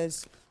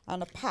protectors,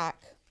 and a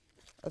pack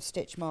of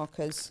stitch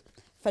markers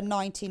for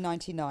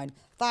 $19.99.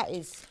 That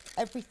is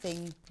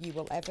everything you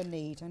will ever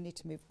need. I need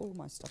to move all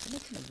my stuff. I'm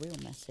making a real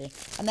mess here.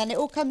 And then it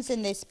all comes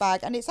in this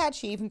bag, and it's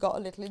actually even got a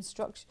little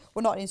instruction,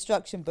 well, not an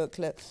instruction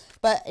booklet,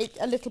 but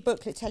a little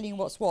booklet telling you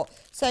what's what.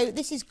 So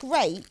this is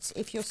great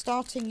if you're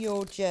starting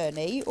your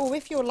journey, or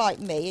if you're like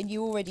me and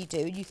you already do,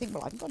 and you think,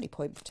 well, I haven't got any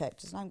point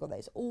protectors and I haven't got that.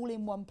 It's all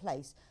in one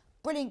place.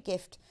 Brilliant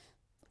gift,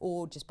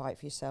 or just buy it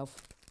for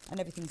yourself. And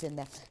everything's in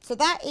there. So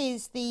that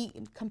is the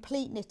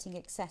complete knitting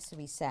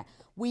accessory set.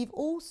 We've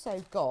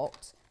also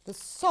got the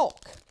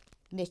sock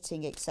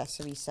knitting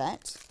accessory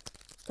set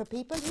for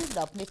people who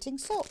love knitting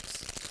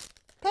socks.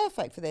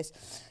 Perfect for this.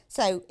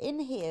 So in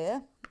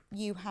here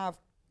you've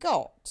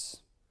got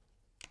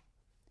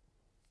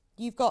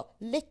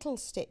little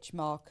stitch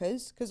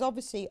markers, because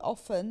obviously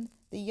often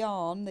the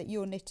yarn that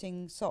you're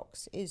knitting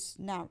socks is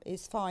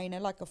finer,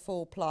 like a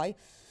 4-ply,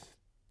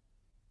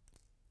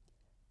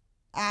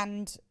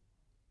 and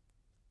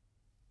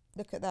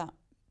look at that.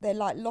 They're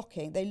like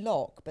locking. They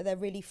lock, but they're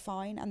really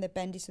fine and they're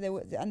bendy.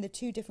 So they're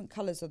 2 different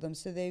colours of them.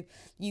 So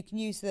you can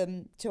use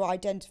them to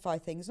identify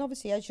things. And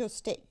obviously, as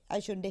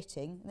you're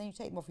knitting, and then you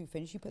take them off and you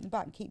finish, you put them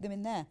back and keep them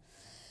in there.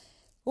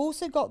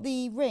 Also got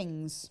the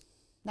rings.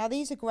 Now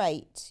these are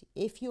great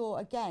if you're,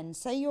 again,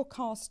 say you're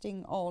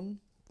casting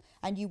on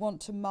and you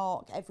want to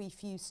mark every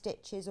few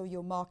stitches, or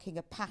you're marking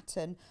a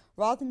pattern.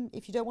 Rather than,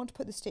 if you don't want to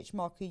put the stitch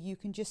marker, you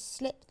can just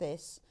slip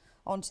this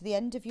onto the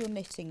end of your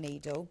knitting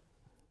needle.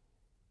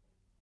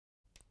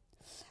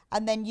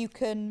 And then you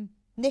can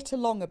knit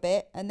along a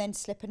bit and then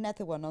slip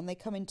another one on. They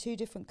come in 2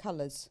 different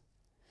colours.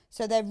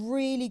 So they're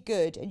really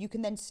good, and you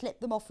can then slip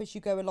them off as you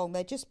go along.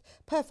 They're just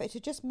perfect for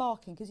just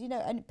marking, because, you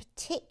know, and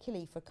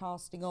particularly for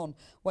casting on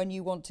when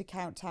you want to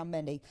count how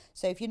many.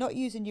 So if you're not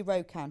using your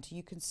row counter,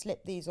 you can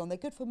slip these on. They're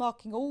good for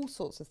marking all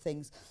sorts of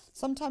things.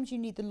 Sometimes you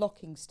need the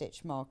locking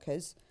stitch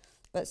markers,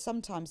 but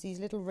sometimes these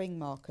little ring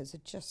markers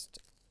are just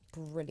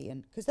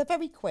brilliant because they're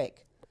very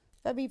quick.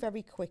 Very,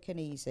 very quick and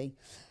easy.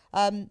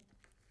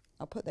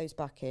 I'll put those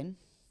back in,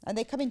 and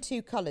they come in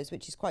 2 colours,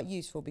 which is quite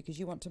useful because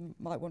you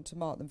might want to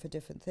mark them for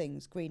different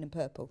things, green and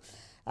purple.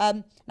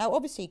 Now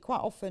obviously quite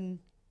often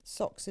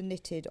socks are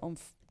knitted on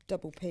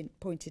double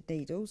pointed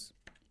needles,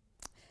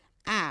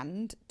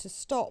 and to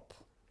stop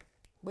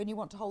when you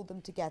want to hold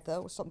them together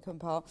or stop them coming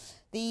apart,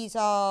 these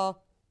are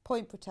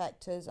point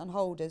protectors and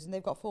holders, and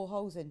they've got 4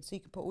 holes in, so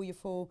you can put all your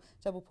 4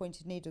 double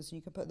pointed needles, and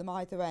you can put them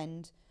either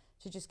end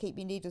to just keep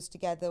your needles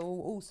together,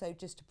 or also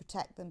just to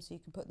protect them, so you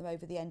can put them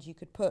over the end. You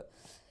could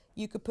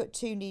put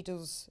 2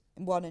 needles,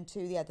 1 and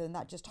 2 the other, and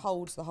that just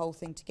holds the whole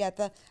thing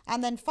together.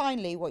 And then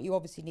finally, what you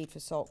obviously need for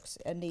socks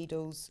are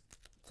needles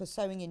for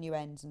sewing in your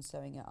ends and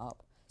sewing it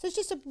up. So it's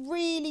just a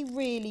really,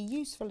 really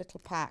useful little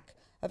pack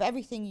of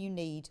everything you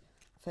need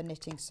for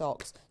knitting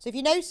socks. So if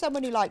you know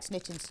someone who likes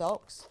knitting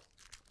socks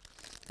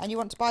and you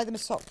want to buy them a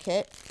sock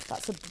kit,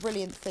 that's a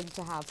brilliant thing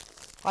to have.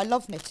 I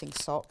love knitting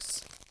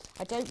socks.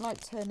 I don't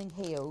like turning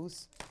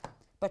heels,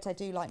 but I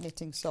do like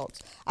knitting socks.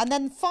 And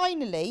then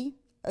finally,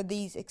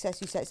 these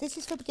accessory sets. This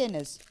is for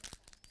beginners.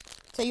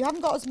 So you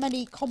haven't got as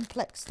many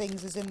complex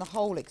things as in the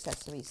whole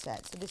accessory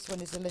set. So this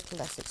one is a little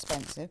less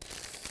expensive.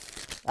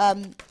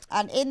 And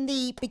in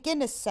the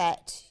beginner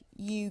set,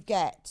 you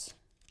get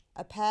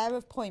a pair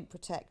of point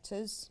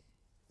protectors.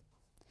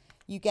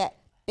 You get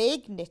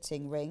big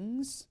knitting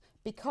rings,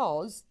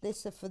 because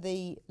this are for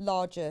the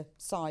larger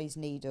size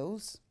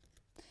needles.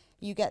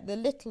 You get the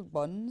little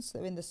ones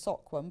that are in the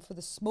sock one for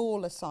the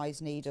smaller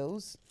size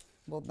needles.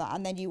 Well,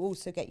 and then you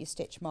also get your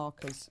stitch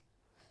markers.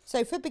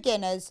 So for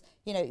beginners,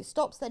 you know, it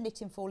stops their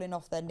knitting falling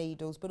off their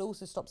needles, but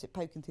also stops it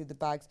poking through the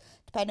bags.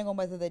 Depending on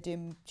whether they're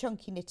doing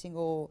chunky knitting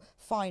or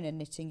finer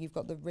knitting, you've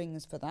got the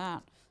rings for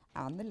that,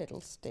 and the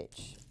little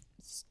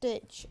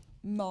stitch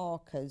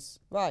markers.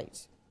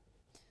 Right.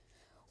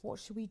 what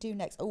should we do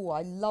next? Oh,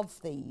 I love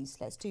these.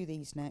 Let's do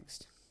these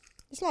next.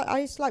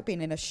 It's like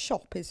being in a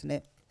shop, isn't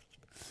it?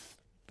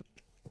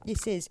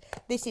 This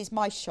is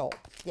my shop.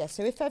 Yeah,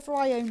 so if ever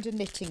I owned a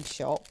knitting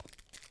shop,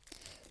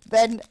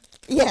 then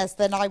yes,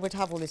 then I would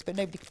have all this, but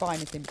nobody could buy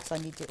anything because I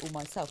need it all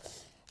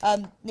myself.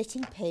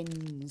 Knitting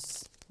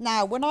pins.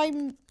 Now, when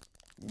I'm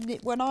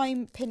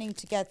pinning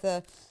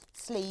together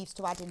sleeves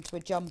to add into a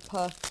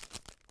jumper,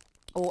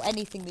 or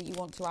anything that you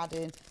want to add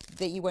in,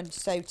 that you want to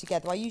sew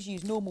together, I usually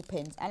use normal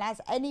pins. And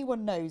as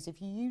anyone knows, if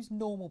you use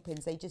normal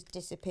pins, they just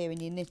disappear in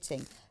your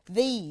knitting.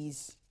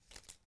 These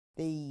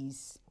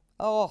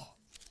are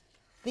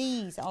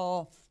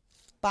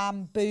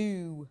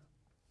bamboo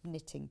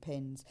knitting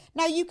pins.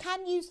 Now, you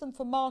can use them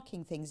for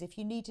marking things. If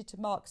you needed to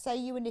mark, say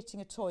you were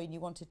knitting a toy and you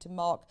wanted to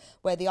mark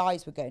where the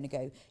eyes were going to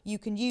go, you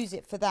can use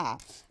it for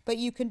that. But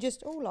you can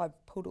just, oh,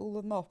 I've pulled all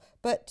of them off.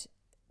 But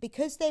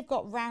because they've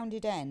got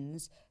rounded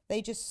ends,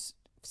 they just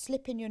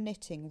slip in your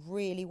knitting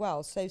really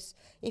well. So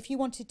if you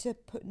wanted to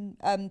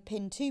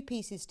pin two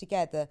pieces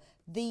together,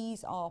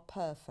 these are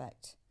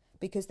perfect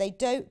because they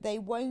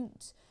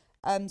won't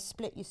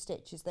split your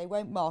stitches, they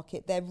won't mark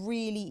it, they're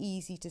really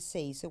easy to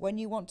see. So when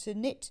you want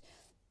to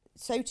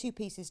sew two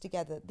pieces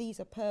together, these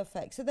are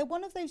perfect. So they're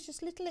one of those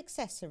just little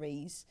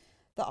accessories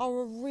that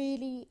are a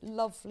really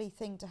lovely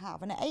thing to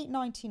have. And at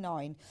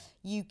 £8.99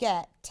 you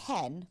get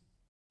 10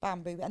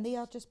 bamboo, and they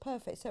are just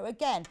perfect. So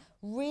again,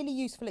 really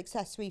useful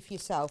accessory for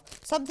yourself,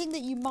 something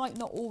that you might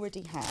not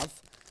already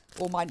have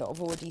or might not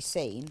have already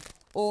seen,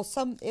 or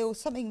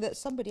something that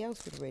somebody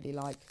else would really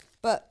like.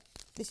 But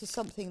this is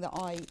something that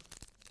I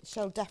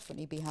shall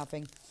definitely be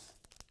having.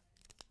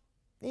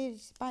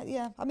 It's about,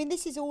 yeah, I mean,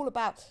 this is all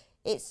about,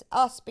 it's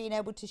us being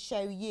able to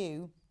show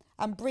you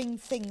and bring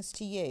things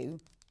to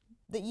you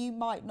that you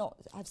might not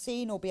have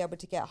seen or be able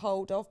to get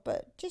hold of,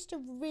 but just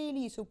a really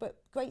useful but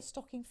great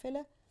stocking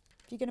filler.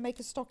 You're going to make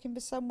a stocking for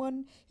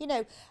someone, you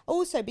know.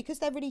 Also, because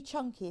they're really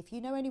chunky, if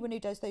you know anyone who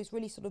does those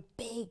really sort of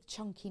big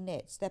chunky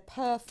knits, they're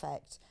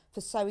perfect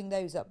for sewing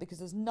those up because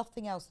there's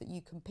nothing else that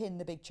you can pin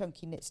the big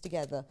chunky knits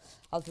together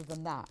other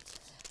than that.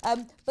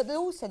 But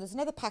there's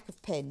another pack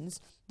of pins.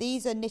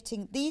 These are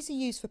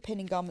used for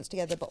pinning garments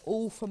together, but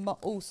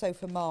also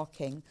for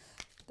marking.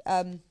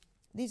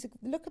 These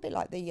look a bit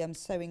like the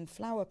sewing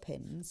flower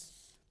pins,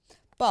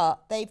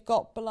 but they've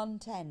got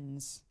blunt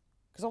ends.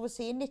 Because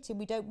obviously in knitting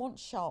we don't want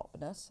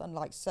sharpness,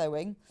 unlike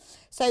sewing.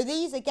 So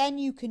these again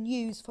you can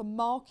use for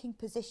marking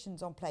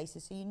positions on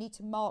places. So you need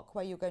to mark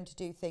where you're going to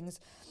do things,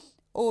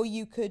 or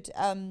you could,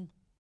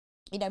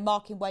 you know,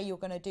 marking where you're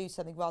going to do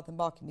something rather than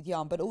marking with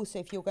yarn. But also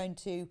if you're going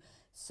to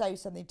sew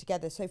something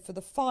together. So for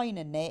the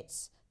finer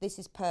knits, this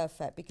is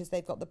perfect because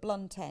they've got the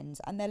blunt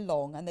ends and they're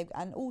long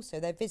and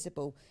also they're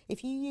visible.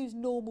 If you use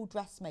normal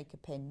dressmaker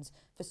pins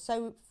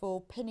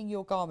for pinning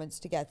your garments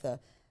together,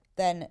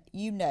 then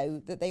you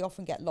know that they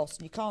often get lost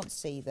and you can't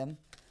see them,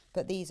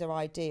 but these are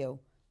ideal.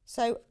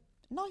 So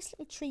nice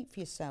little treat for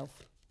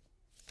yourself.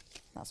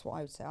 That's what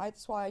I would say.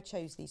 That's why I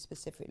chose these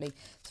specifically.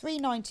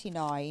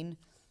 £3.99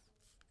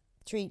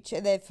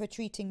 they're for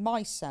treating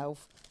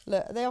myself.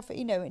 Look, they offer,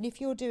 you know, and if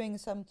you're doing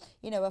some,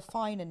 you know, a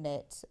finer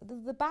knit,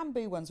 the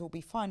bamboo ones will be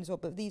fine as well,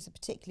 but these are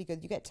particularly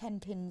good. You get 10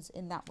 pins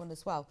in that one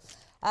as well.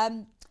 Do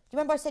you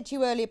remember I said to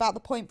you earlier about the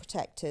point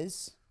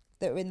protectors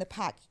that are in the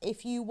pack?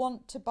 If you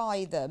want to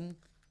buy them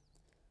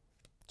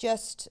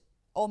just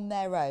on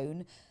their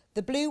own,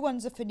 the blue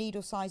ones are for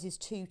needle sizes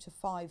 2 to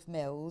 5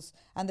 mils,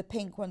 and the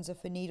pink ones are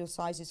for needle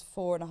sizes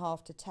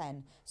 4.5 to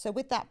 10. So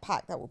with that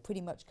pack, that will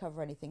pretty much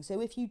cover anything.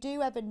 So if you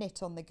do ever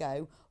knit on the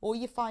go, or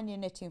you find your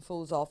knitting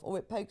falls off, or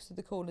it pokes through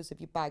the corners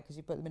of your bag because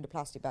you put them in a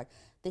plastic bag,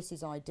 this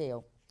is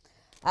ideal.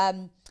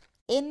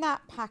 In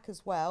that pack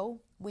as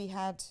well, we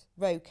had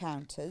row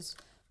counters,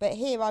 but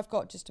here I've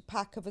got just a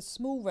pack of a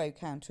small row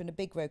counter and a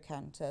big row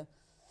counter.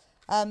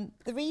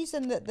 The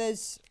reason that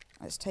there's,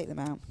 let's take them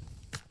out.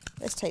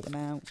 Let's take them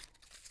out.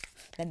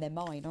 Then they're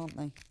mine, aren't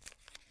they?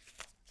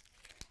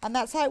 And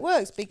that's how it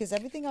works, because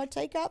everything I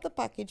take out the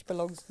package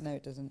belongs, no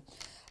it doesn't.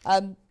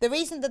 The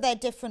reason that they're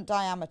different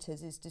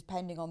diameters is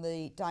depending on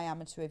the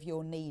diameter of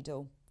your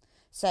needle.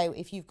 So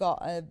if you've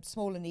got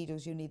smaller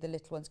needles, you need the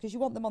little ones, because you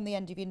want them on the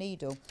end of your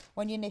needle.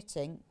 When you're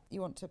knitting, you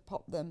want to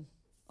pop them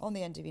on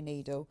the end of your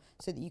needle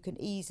so that you can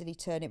easily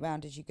turn it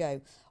round as you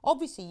go.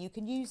 Obviously, you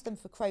can use them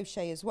for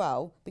crochet as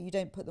well, but you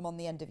don't put them on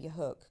the end of your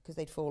hook because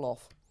they'd fall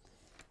off.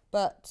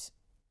 But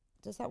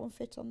does that one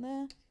fit on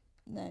there?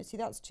 No, see,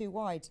 that's too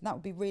wide. And that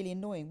would be really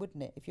annoying,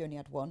 wouldn't it, if you only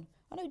had one?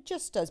 I know it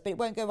just does, but it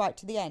won't go right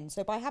to the end.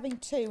 So by having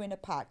two in a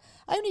pack,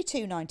 only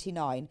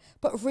 £2.99,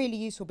 but really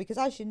useful because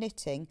as you're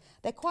knitting,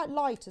 they're quite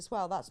light as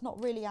well. That's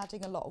not really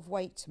adding a lot of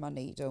weight to my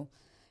needle.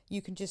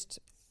 You can just,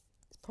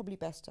 it's probably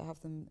best to have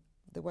them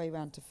the way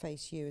round to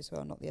face you as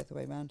well, not the other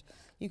way round.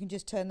 You can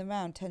just turn them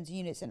around tens of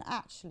units, and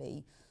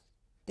actually,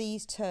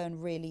 these turn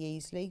really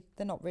easily.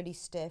 They're not really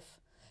stiff.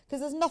 Because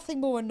there's nothing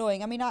more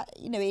annoying. I mean,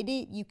 you know,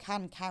 you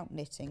can count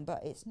knitting,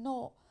 but it's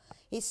not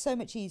it's so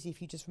much easier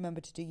if you just remember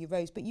to do your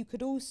rows. But you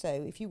could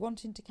also, if you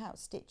wanted to count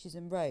stitches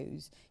and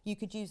rows, you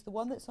could use the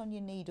one that's on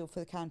your needle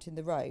for counting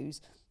the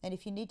rows, and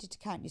if you needed to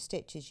count your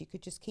stitches, you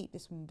could just keep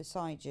this one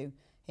beside you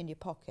in your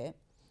pocket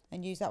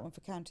and use that one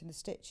for counting the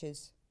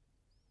stitches.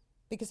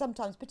 Because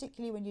sometimes,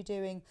 particularly when you're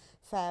doing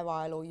Fair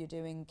Isle or you're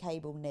doing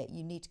cable knit,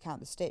 you need to count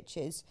the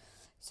stitches.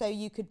 So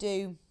you could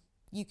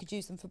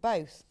use them for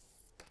both.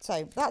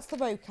 So that's the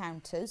row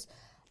counters.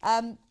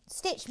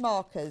 Stitch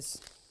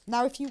markers.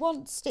 Now, if you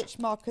want stitch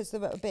markers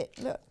that are a bit,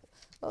 look,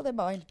 oh, they're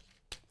mine.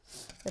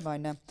 They're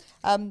mine now.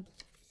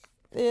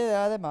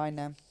 Yeah, they're mine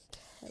now.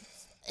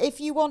 If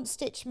you want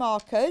stitch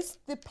markers,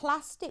 the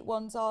plastic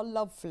ones are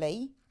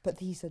lovely, but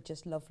these are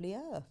just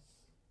lovelier.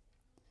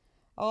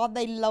 Aren't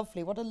they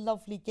lovely? What a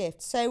lovely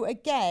gift. So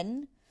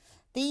again,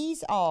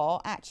 these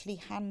are actually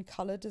hand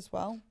coloured as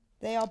well.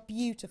 They are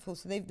beautiful.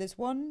 So there's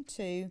 1,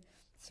 2,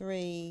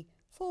 3,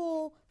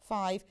 4,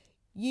 5.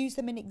 Use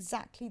them in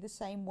exactly the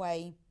same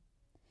way.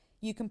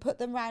 You can put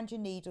them around your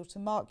needle to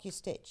mark your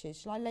stitches.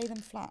 Shall I lay them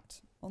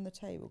flat on the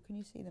table? Can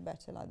you see them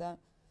better like that?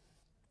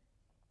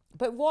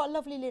 But what a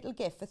lovely little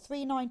gift for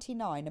 £3.99.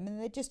 I mean,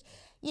 they're just,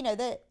 you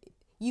know,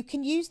 you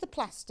can use the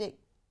plastic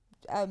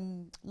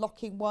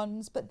locking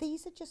ones, but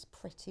these are just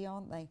pretty,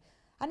 aren't they?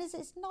 And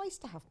it's nice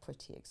to have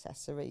pretty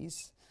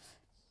accessories.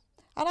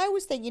 And I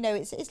always think, you know,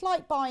 it's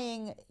like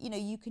buying, you know,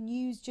 you can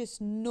use just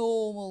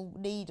normal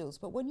needles,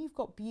 but when you've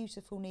got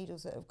beautiful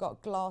needles that have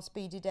got glass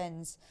beaded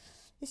ends,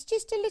 it's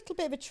just a little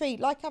bit of a treat,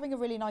 like having a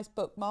really nice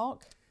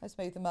bookmark. I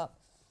smooth them up.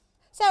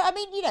 So, I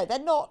mean, you know, they're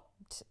not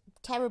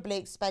terribly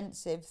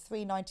expensive,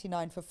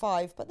 £3.99 for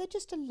 5, but they're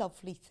just a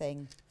lovely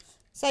thing.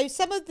 So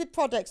some of the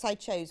products I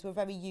chose were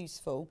very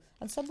useful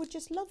and some were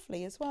just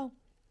lovely as well.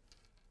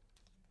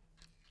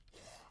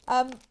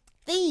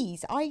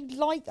 These,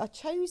 I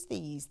chose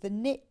these, the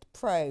Knit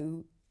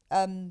Pro,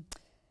 I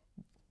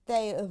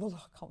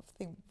can't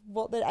think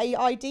what the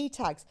ID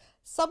tags.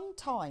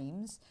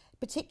 Sometimes,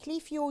 particularly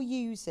if you're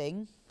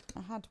using,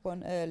 I had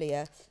one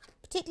earlier,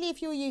 particularly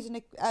if you're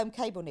using a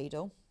cable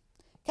needle,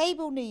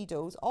 cable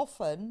needles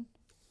often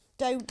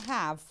don't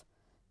have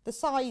the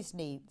size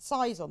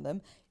on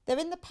them. They're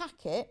in the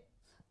packet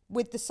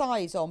with the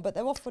size on, but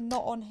they're often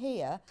not on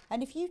here.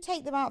 And if you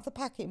take them out of the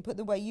packet and put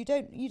them away, you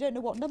don't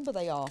know what number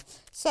they are.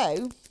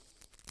 So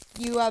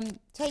you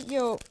take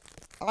your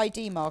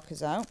ID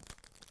markers out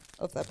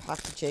of their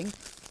packaging,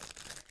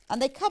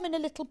 and they come in a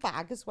little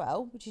bag as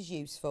well, which is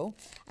useful.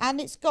 And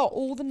it's got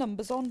all the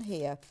numbers on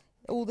here,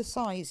 all the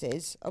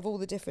sizes of all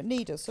the different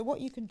needles. So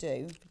what you can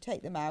do, if you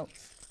take them out,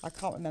 I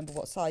can't remember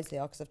what size they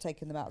are because I've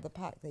taken them out of the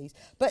pack, these,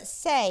 but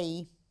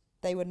say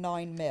they were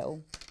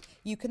 9mm.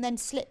 You can then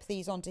slip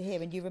these onto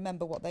here and you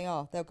remember what they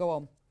are. They'll go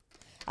on.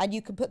 And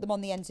you can put them on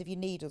the ends of your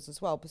needles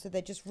as well. So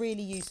they're just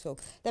really useful.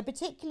 They're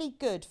particularly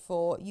good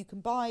for, you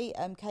can buy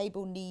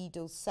cable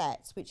needle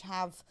sets which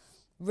have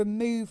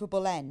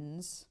removable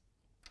ends.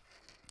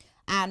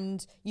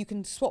 And you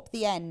can swap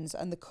the ends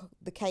and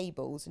the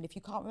cables. And if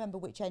you can't remember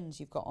which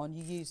ends you've got on,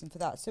 you use them for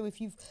that. So if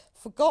you've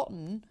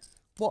forgotten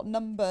what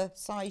number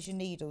size your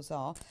needles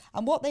are,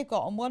 and what they've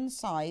got on one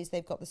size,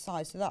 they've got the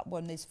size, so that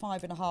one is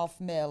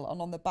 5.5mm,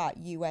 and on the back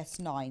US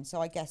 9.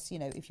 So I guess, you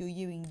know, if you're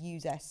using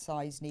US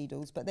size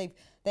needles, but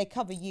they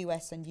cover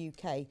US and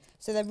UK,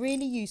 so they're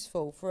really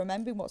useful for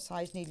remembering what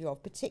size needle you're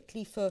of,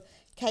 particularly for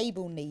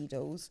cable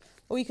needles,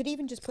 or you could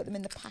even just put them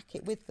in the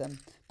packet with them,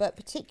 but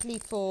particularly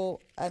for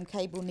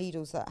cable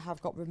needles that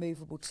have got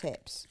removable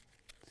tips.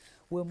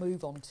 We'll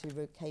move on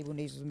to cable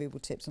needles removable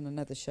tips on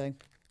another show,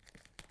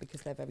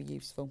 because they're very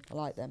useful. I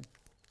like them.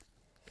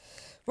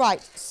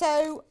 Right,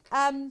 so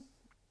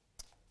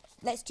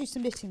let's do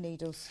some knitting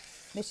needles.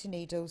 Knitting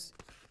needles.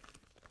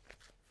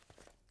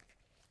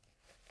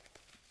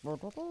 I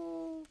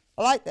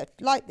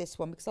like this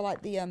one because I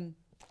like the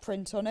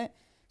print on it.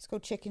 It's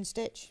called Chicken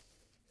Stitch.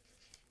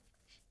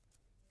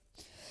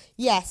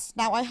 Yes,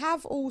 now I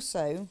have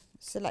also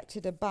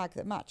selected a bag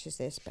that matches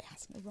this, but it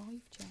hasn't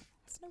arrived yet. It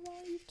hasn't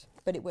arrived,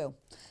 but it will.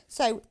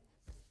 So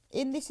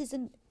this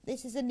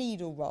is a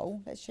needle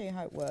roll. Let's show you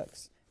how it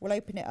works. We'll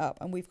open it up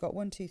and we've got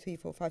 1, 2, 3,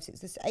 4, 5, 6.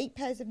 There's 8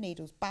 pairs of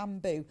needles,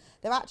 bamboo.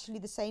 They're actually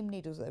the same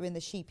needles that are in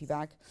the sheepy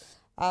bag.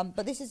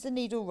 But this is the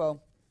needle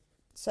roll.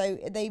 So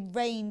they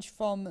range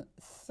from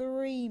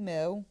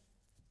 3mm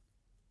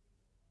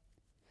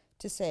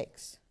to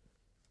 6.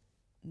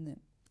 No.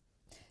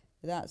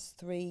 That's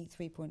 3,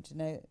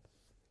 3.2,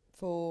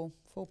 4,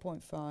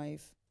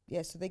 4.5.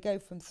 Yeah, so they go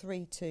from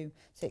 3 to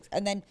 6.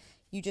 And then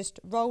you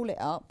just roll it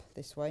up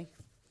this way.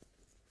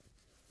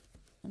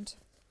 And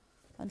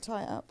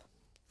tie it up.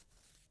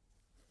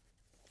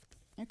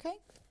 Okay,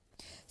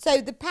 so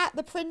the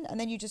print, and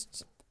then you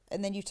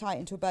tie it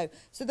into a bow.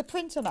 So the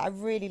print on it, I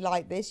really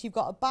like this. You've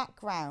got a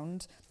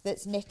background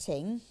that's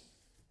knitting,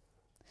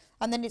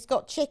 and then it's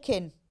got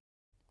chicken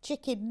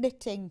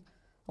knitting,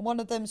 and one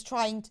of them's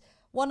trying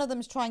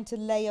to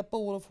lay a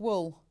ball of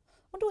wool.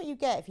 I wonder what you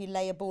get if you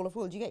lay a ball of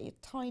wool. Do you get your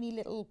tiny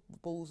little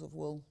balls of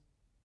wool?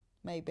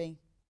 Maybe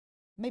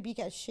you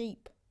get a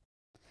sheep.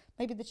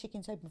 Maybe the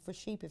chicken's hoping for a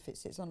sheep if it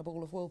sits on a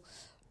ball of wool.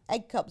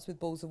 egg cups with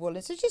balls of wool.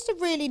 It's just a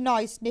really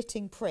nice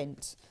knitting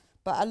print,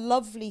 but a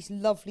lovely,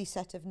 lovely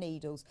set of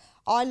needles.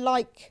 I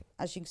like,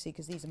 as you can see,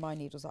 because these are my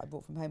needles that I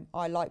brought from home,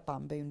 I like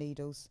bamboo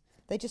needles.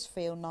 They just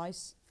feel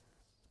nice.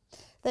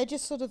 They're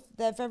just sort of,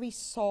 they're very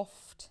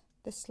soft.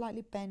 They're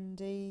slightly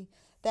bendy.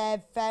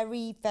 They're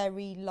very,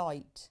 very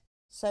light.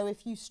 So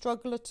if you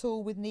struggle at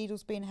all with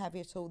needles being heavy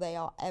at all, they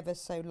are ever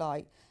so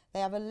light. They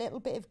have a little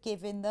bit of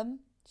give in them.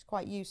 It's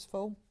quite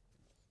useful.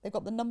 They've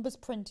got the numbers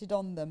printed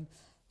on them.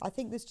 I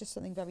think there's just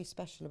something very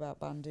special about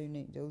bamboo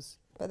needles,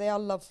 but they are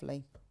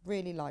lovely.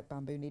 Really like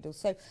bamboo needles.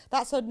 So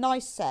that's a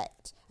nice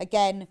set.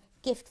 Again,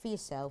 gift for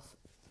yourself.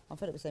 I'm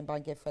fed up with saying buy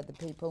a gift for other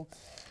people.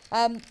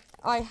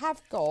 I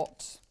have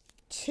got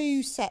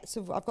 2 sets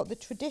of, I've got the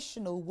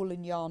traditional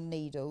woolen yarn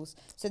needles.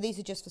 So these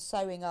are just for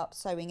sewing up,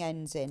 sewing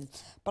ends in.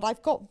 But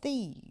I've got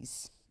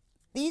these.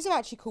 These are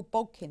actually called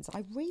bodkins.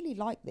 I really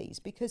like these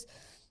because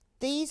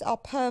these are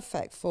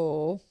perfect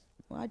for,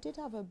 well, I did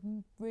have a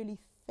really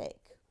thick,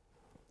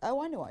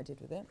 oh, I know what I did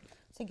with it. I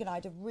was thinking I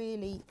had a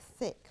really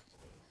thick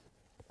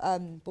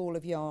ball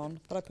of yarn,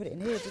 but I put it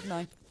in here, didn't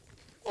I?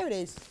 There it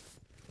is.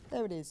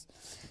 There it is.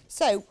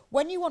 So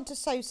when you want to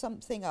sew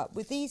something up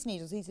with these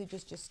needles, these are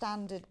just your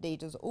standard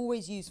needles,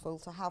 always useful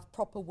to have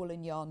proper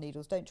woolen yarn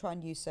needles. Don't try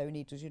and use sewing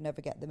needles, you'll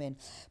never get them in.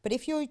 But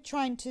if you're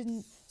trying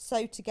to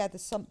sew together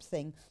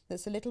something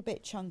that's a little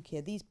bit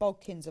chunkier, these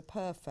bodkins are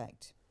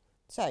perfect.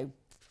 So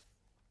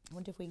I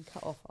wonder if we can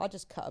cut off. I'll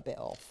just cut a bit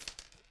off.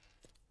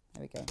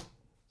 There we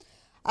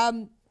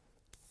go.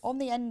 On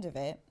the end of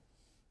it,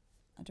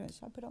 I don't know,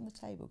 should I put it on the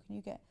table? Can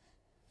you get,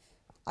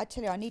 I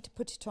tell you, I need to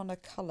put it on a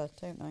colour,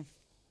 don't I?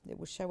 It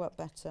will show up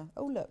better.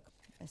 Oh, look,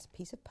 there's a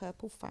piece of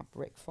purple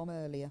fabric from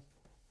earlier.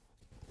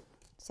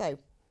 So,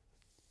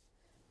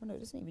 oh no, it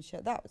doesn't even show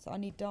that. I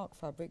need dark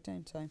fabric,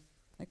 don't I?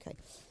 Okay,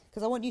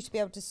 because I want you to be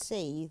able to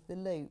see the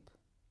loop.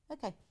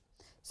 Okay,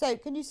 so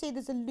can you see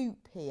there's a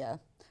loop here,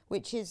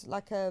 which is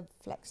like a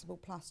flexible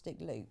plastic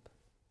loop?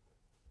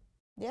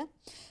 Yeah,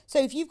 so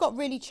if you've got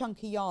really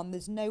chunky yarn,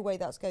 there's no way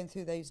that's going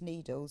through those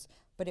needles,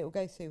 but it will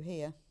go through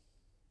here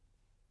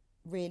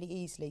really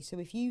easily. So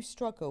if you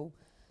struggle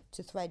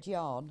to thread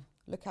yarn,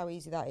 look how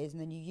easy that is, and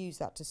then you use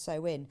that to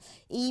sew in.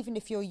 Even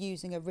if you're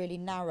using a really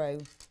narrow,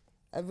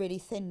 a really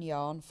thin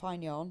yarn,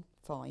 fine,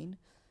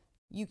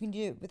 you can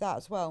do it with that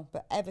as well,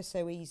 but ever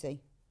so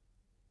easy.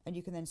 And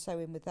you can then sew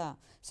in with that.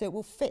 So it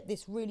will fit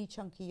this really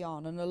chunky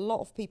yarn, and a lot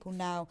of people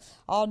now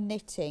are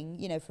knitting,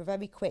 you know, for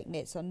very quick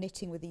knits, are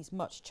knitting with these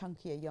much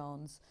chunkier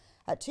yarns.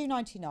 At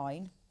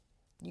 £2.99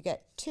 you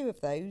get 2 of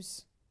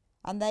those,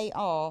 and they're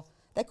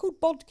called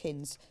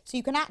bodkins. So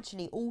you can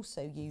actually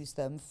also use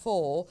them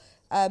for,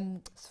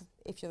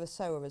 if you're a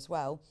sewer as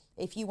well,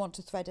 if you want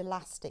to thread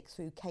elastic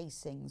through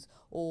casings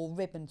or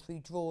ribbon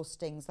through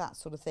drawstrings, that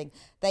sort of thing.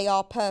 They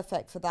are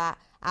perfect for that,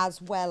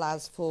 as well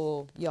as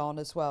for yarn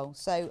as well.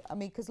 So, I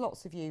mean, because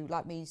lots of you,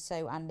 like me,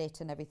 sew and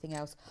knit and everything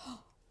else.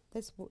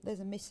 There's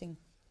a missing,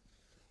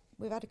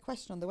 we've had a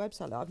question on the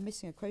website that I'm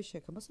missing a crochet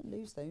hook. I mustn't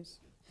lose those.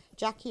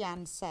 Jackie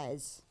Ann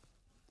says,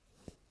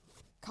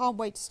 can't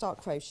wait to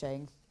start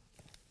crocheting.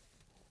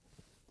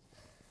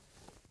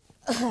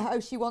 Oh,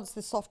 she wants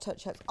the soft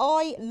touch hooks.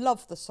 I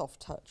love the soft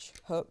touch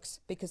hooks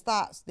because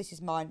this is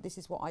mine. This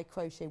is what I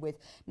crochet with.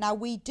 Now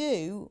I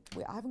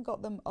haven't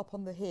got them up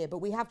on here, but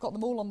we have got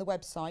them all on the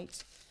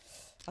website.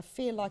 I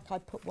feel like I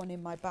put one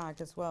in my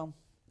bag as well.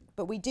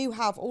 But we do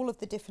have all of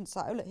the different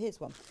sizes. Oh, look, here's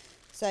one.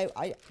 So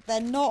I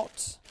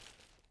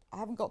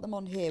haven't got them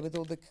on here with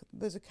all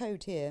there's a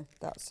code here.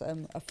 That's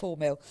a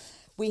 4mm.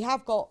 We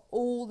have got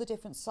all the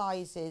different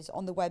sizes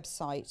on the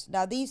website.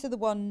 Now, these are the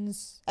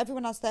ones,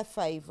 everyone has their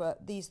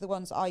favourite. These are the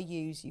ones I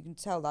use. You can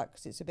tell that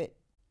because it's a bit,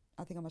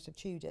 I think I must have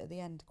chewed it at the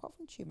end. Quite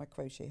often chew my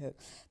crochet hook.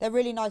 They're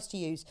really nice to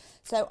use.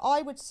 So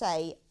I would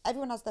say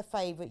everyone has their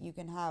favourite. You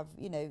can have,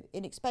 you know,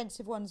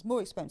 inexpensive ones,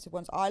 more expensive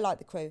ones. I like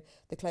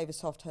the Clover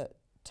Soft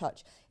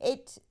Touch.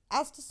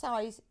 As to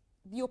size,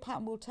 your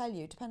pattern will tell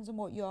you. It depends on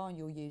what yarn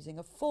you're using.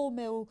 A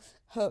 4mm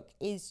hook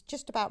is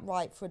just about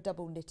right for a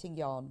double knitting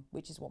yarn,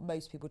 which is what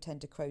most people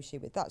tend to crochet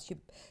with. That's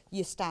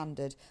your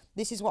standard.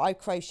 This is what I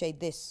crocheted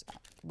this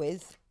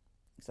with.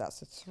 So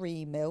that's a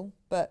 3mm,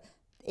 but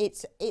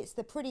it's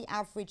the pretty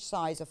average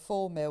size of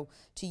 4mm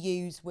to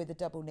use with a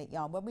double knit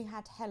yarn. When we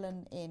had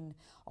Helen in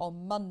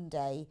on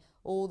Monday,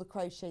 all the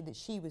crochet that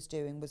she was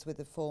doing was with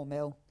a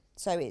 4mm.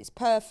 So it's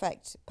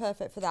perfect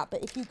for that.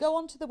 But if you go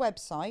onto the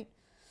website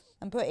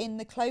and put in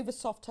the Clover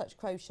Soft Touch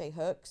crochet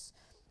hooks,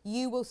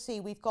 you will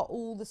see we've got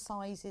all the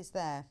sizes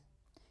there.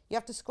 You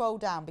have to scroll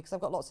down because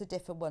I've got lots of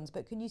different ones,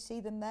 but can you see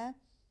them there?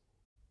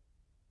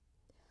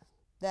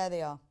 There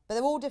they are, but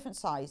they're all different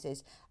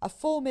sizes. A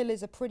 4mm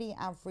is a pretty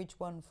average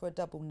one for a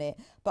double knit,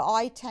 but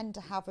I tend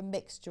to have a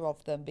mixture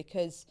of them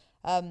because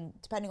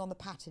depending on the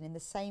pattern, in the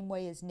same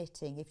way as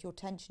knitting, if your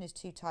tension is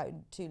too tight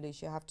and too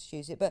loose, you have to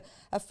choose it. But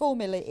a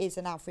 4mm is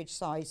an average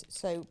size,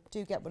 so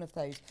do get one of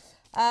those.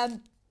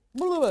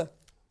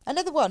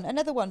 Another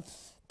one.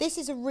 This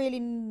is a really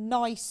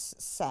nice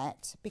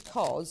set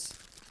because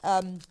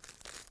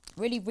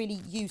really,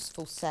 really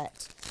useful set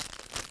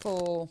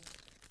for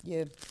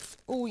your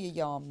all your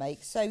yarn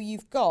makes. So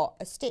you've got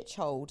a stitch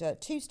holder,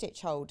 2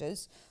 stitch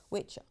holders,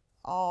 which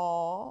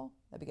are,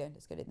 there we go,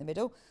 let's get it in the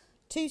middle.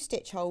 2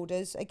 stitch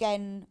holders,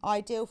 again,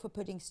 ideal for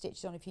putting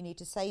stitches on if you need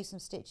to save some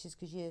stitches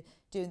because you're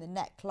doing the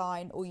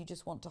neckline, or you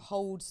just want to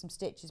hold some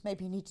stitches.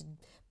 Maybe you need to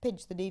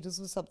pinch the needles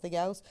or something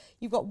else.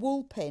 You've got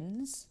wool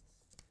pins.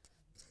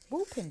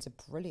 Wool pins are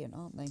brilliant,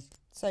 aren't they?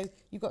 So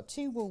you've got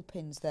 2 wool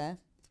pins there,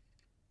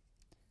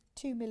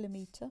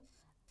 2mm.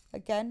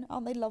 Again,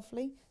 aren't they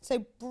lovely?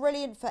 So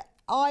brilliant for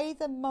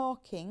either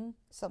marking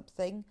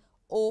something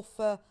or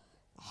for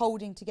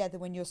holding together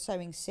when you're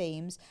sewing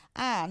seams.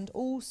 And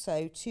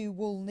also 2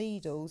 wool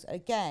needles.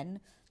 Again,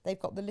 they've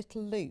got the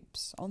little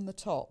loops on the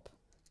top.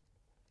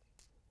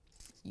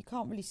 You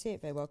can't really see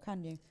it very well,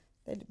 can you?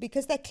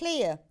 Because they're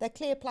clear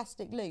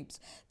plastic loops.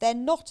 They're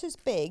not as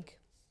big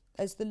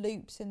as the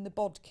loops in the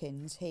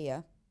bodkins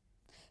here.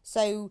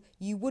 So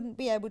you wouldn't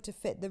be able to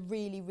fit the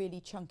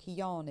really chunky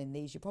yarn in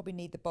these. You probably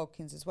need the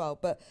bodkins as well.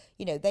 But,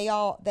 you know,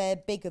 they're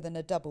bigger than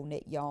a double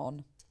knit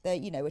yarn. They're,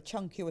 you know, a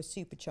chunky or a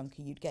super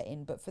chunky you'd get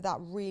in. But for that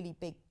really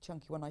big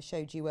chunky one I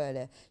showed you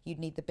earlier, you'd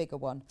need the bigger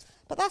one.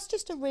 But that's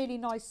just a really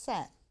nice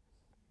set.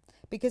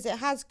 Because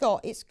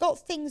it's got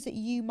things that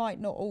you might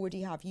not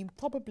already have. You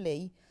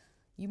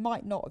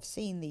might not have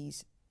seen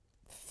these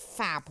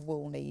fab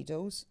wool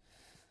needles.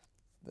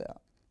 There.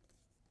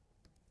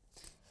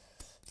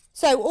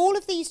 So all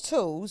of these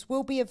tools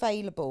will be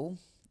available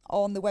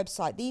on the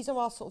website. These are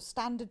our sort of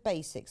standard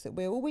basics that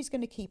we're always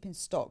going to keep in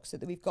stock so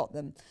that we've got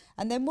them.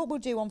 And then what we'll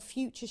do on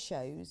future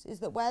shows is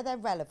that where they're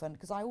relevant,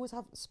 because I always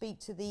have to speak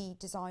to the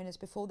designers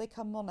before they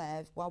come on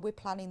air while we're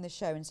planning the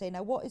show and say,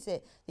 now what is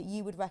it that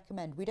you would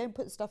recommend? We don't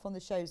put stuff on the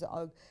shows that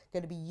are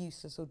going to be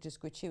useless or just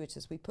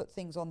gratuitous. We put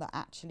things on that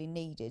are actually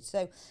needed.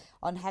 So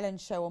on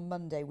Helen's show on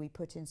Monday, we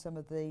put in some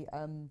of the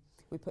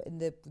we put in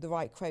the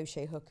right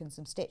crochet hook and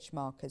some stitch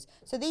markers.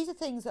 So these are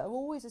things that are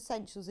always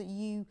essentials that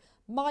you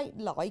might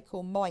like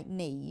or might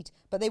need,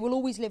 but they will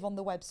always live on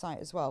the website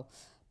as well.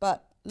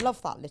 But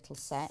love that little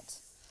set.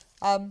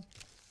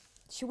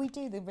 Should we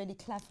do the really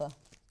clever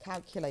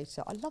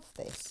calculator? I love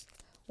this.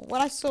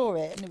 When I saw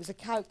it and it was a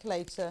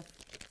calculator,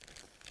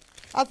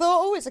 I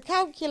thought, oh, it's a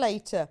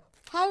calculator.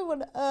 How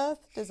on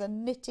earth does a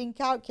knitting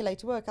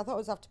calculator work? I thought it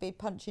would have to be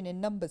punching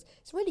in numbers.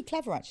 It's really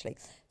clever, actually.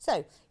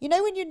 So, you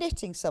know when you're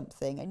knitting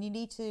something and you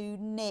need to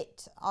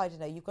knit, I don't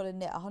know, you've got to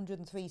knit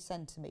 103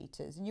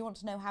 centimetres and you want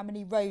to know how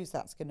many rows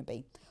that's going to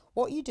be.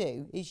 What you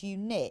do is you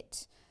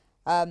knit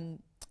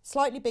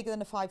slightly bigger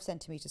than a 5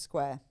 centimetre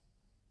square.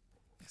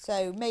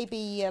 So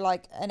maybe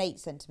like an 8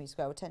 centimetre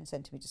square or 10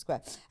 centimetre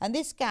square. And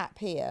this gap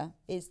here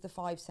is the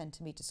 5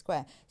 centimetre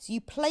square. So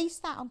you place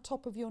that on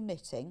top of your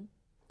knitting.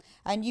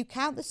 And you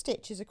count the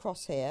stitches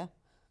across here,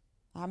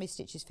 how many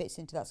stitches fits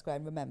into that square,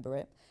 and remember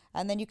it.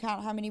 And then you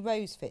count how many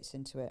rows fits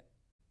into it.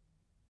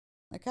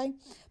 Okay?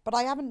 But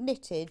I haven't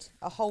knitted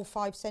a whole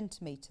 5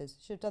 centimetres.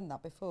 Should have done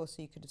that before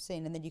so you could have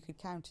seen, and then you could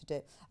counted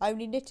it. I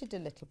only knitted a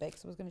little bit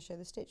because I was going to show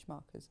the stitch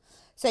markers.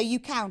 So you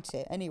count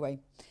it anyway.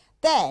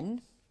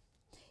 Then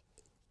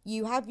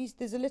you have,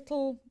 there's a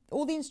little,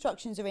 all the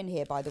instructions are in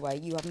here, by the way.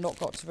 You have not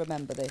got to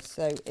remember this.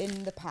 So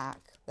in the pack,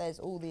 there's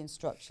all the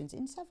instructions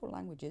in several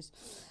languages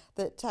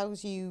that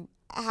tells you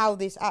how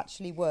this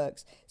actually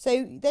works.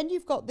 So then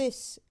you've got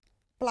this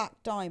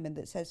black diamond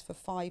that says for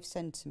 5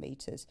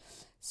 centimetres.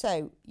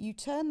 So you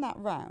turn that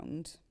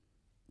round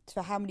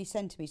to how many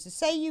centimetres.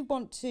 Say you've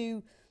got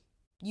to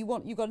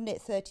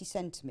knit 30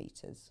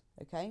 centimetres,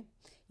 okay?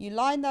 You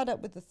line that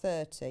up with the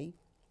 30.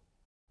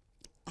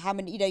 How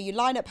many, you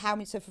line up how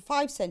many, so for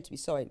 5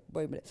 centimetres, sorry,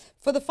 wait a minute.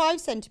 For the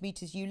 5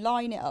 centimetres, you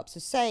line it up. So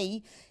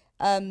say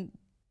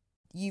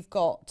you've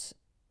got,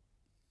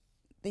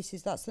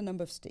 that's the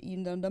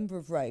number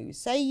of rows.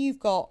 Say you've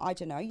got, I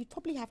don't know, you'd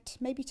probably have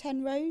maybe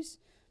 10 rows,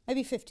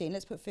 maybe 15.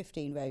 Let's put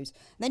 15 rows.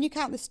 And then you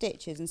count the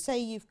stitches and say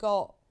you've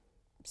got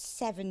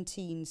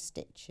 17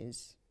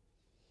 stitches.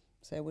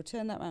 So we'll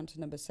turn that round to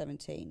number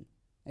 17.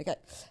 Okay.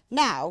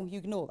 Now you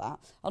ignore that.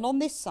 And on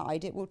this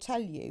side, it will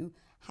tell you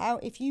how,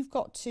 if you've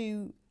got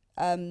to,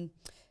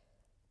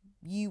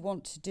 you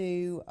want to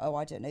do, oh,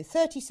 I don't know,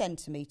 30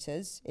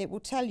 centimetres, it will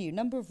tell you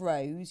number of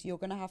rows. You're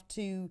going to have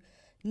to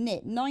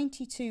knit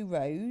 92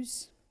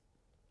 rows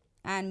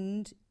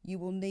and you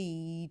will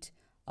need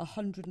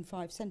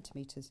 105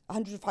 centimetres,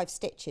 105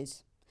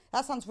 stitches.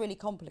 That sounds really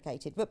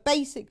complicated, but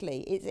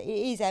basically it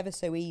is ever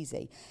so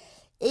easy.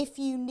 If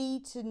you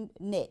need to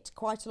knit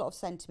quite a lot of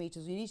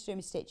centimetres, you need to do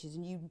many stitches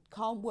and you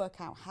can't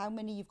work out how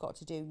many you've got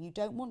to do, and you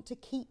don't want to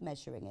keep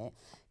measuring it,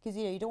 because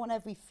you don't want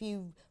every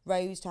few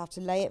rows to have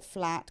to lay it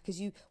flat,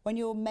 because when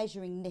you're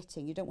measuring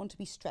knitting, you don't want to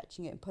be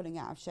stretching it and pulling it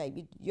out of shape.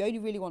 You only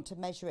really want to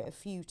measure it a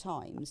few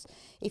times.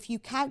 If you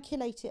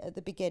calculate it at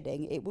the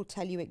beginning, it will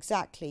tell you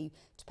exactly,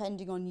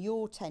 depending on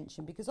your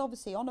tension, because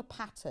obviously on a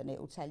pattern it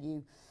will tell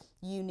you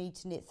you need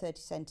to knit 30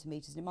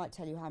 centimetres, and it might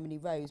tell you how many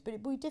rows, but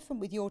it will be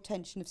different with your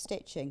tension of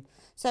stitching.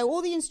 So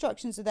all the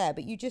instructions are there,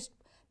 but you just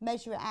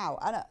measure it out.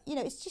 And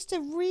it's just a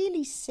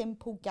really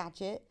simple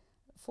gadget,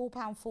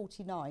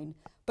 £4.49,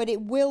 but it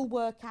will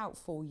work out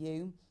for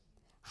you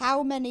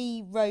how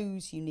many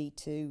rows you need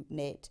to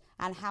knit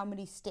and how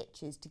many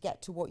stitches to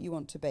get to what you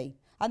want to be.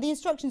 And the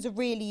instructions are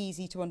really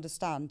easy to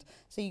understand.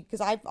 So,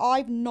 because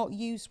I've not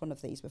used one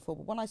of these before,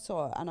 but when I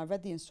saw it and I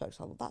read the instructions,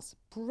 I thought, well, that's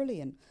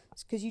brilliant.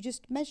 It's because you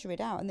just measure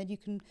it out, and then you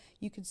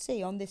can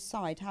see on this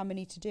side how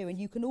many to do, and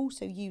you can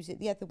also use it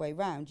the other way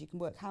round. You can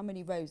work how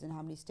many rows and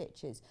how many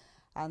stitches,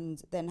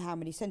 and then how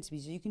many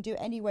centimetres. You can do it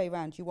any way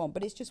round you want,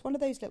 but it's just one of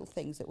those little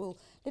things that will,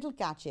 little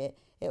gadget,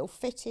 it'll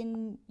fit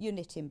in your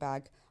knitting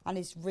bag and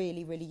is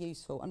really, really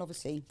useful. And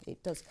obviously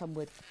it does come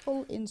with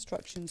full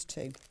instructions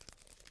too.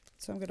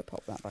 So I'm going to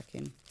pop that back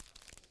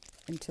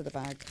into the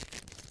bag.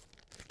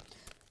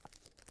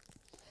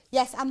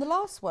 Yes, and the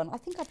last one, I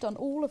think I've done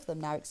all of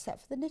them now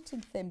except for the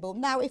knitting thimble.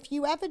 Now, if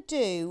you ever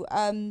do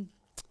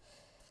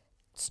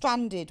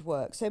stranded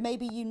work, so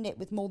maybe you knit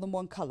with more than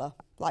one colour,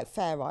 like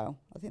Fair Isle,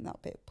 I think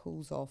that bit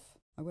pulls off.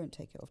 I won't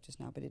take it off just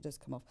now, but it does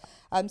come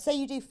off. Say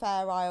you do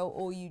Fair Isle,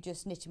 or you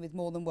just knitting with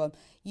more than one,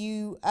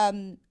 you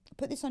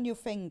put this on your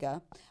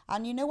finger,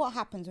 and you know what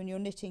happens when you're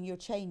knitting, you're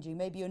changing.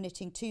 Maybe you're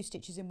knitting 2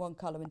 stitches in one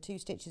colour and 2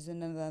 stitches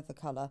in another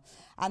colour,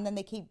 and then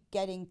they keep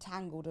getting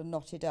tangled and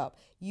knotted up.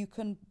 You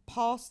can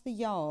pass the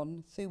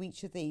yarn through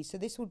each of these. So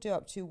this will do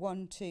up to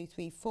 1, 2,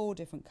 3, 4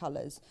 different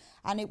colours,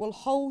 and it will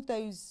hold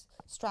those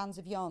strands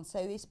of yarn. So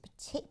it's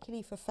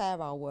particularly for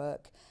Fair Isle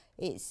work.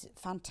 It's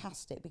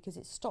fantastic because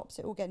it stops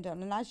it all getting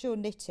done. And as you're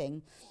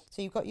knitting,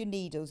 so you've got your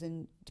needles,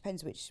 and it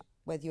depends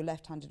whether you're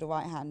left-handed or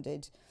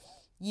right-handed,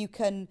 you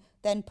can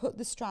then put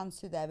the strands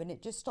through there, and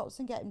it just stops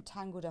them getting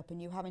tangled up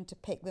and you having to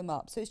pick them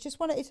up. So it's just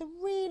it's a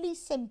really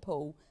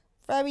simple,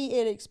 very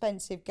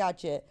inexpensive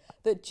gadget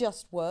that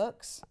just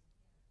works.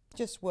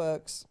 Just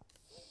works.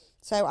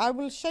 So I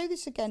will show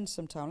this again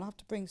sometime. I'll have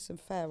to bring some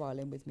Fair Isle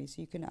in with me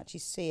so you can actually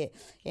see it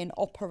in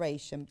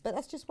operation. But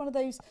that's just one of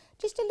those,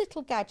 just a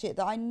little gadget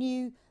that I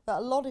knew that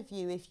a lot of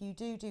you, if you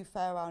do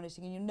Fair Isle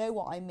knitting, and you know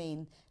what I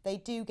mean, they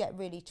do get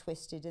really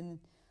twisted. And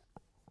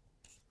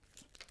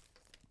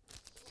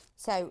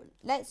so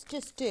let's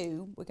just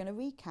we're going to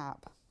recap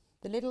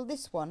the little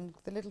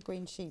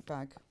green sheet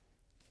bag.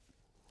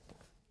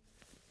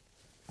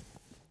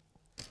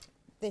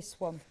 This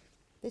one.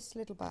 This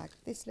little bag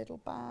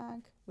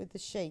with the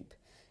sheep.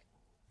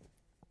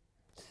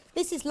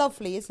 This is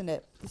lovely, isn't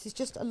it? This is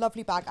just a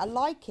lovely bag. I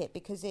like it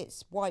because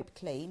it's wipe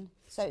clean.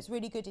 So it's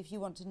really good if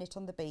you want to knit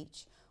on the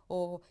beach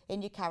or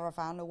in your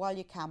caravan or while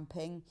you're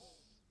camping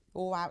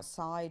or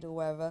outside or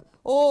wherever.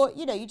 Or,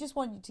 you know, you just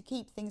want to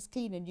keep things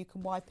clean and you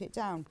can wipe it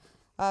down.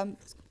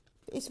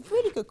 It's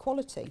really good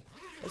quality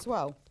as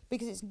well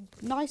because it's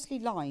nicely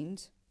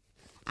lined,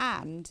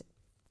 and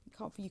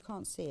you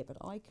can't see it, but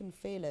I can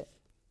feel it.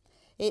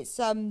 It's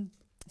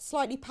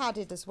slightly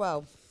padded as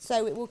well,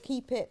 so it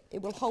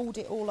will hold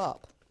it all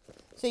up.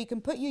 So you can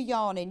put your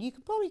yarn in. You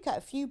could probably cut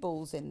a few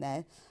balls in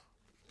there.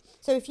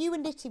 So if you were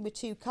knitting with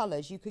 2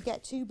 colours, you could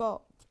get 2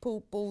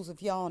 balls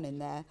of yarn in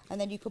there, and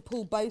then you could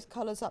pull both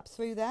colours up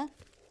through there.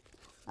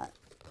 And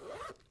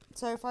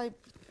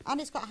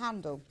it's got a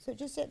handle, so it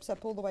just zips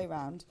up all the way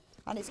around,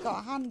 and it's got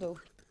a handle.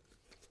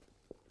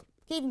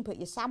 You can even put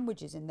your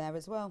sandwiches in there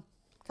as well.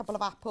 A couple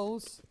of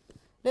apples,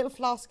 little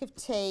flask of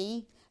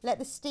tea. Let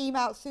the steam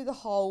out through the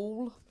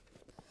hole.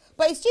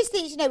 But it's just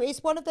that, you know,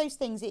 it's one of those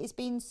things, it has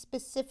been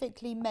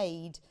specifically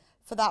made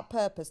for that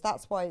purpose.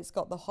 That's why it's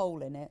got the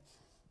hole in it.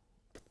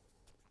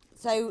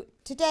 So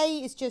today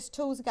is just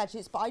tools and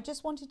gadgets, but I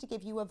just wanted to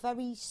give you a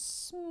very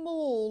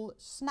small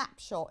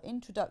snapshot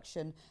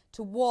introduction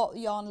to what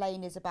Yarn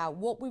Lane is about,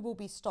 what we will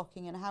be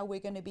stocking and how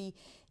we're going to be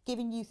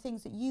giving you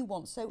things that you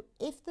want. So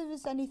if there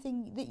is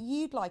anything that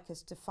you'd like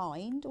us to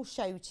find or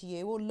show to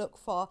you or look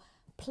for,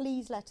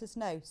 please let us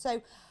know.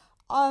 So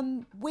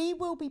we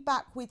will be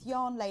back with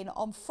Yarn Lane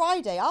on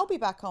Friday. I'll be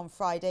back on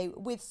Friday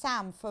with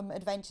Sam from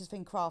Adventures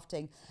in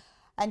Crafting,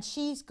 and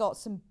she's got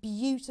some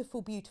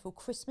beautiful, beautiful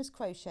Christmas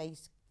crochet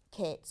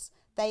kits.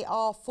 They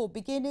are for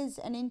beginners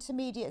and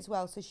intermediate as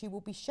well, so she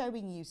will be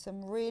showing you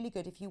some really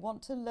good, if you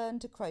want to learn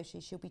to crochet,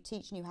 she'll be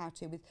teaching you how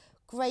to with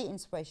great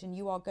inspiration.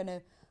 You are going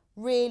to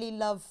really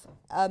love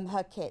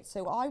her kit.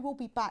 So I will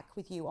be back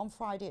with you on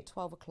Friday at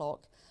 12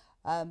 o'clock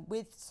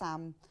with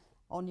Sam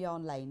on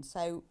Yarn Lane.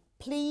 So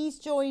please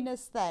join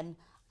us then,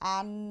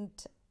 and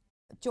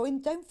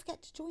don't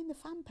forget to join the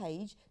fan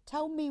page.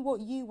 Tell me what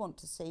you want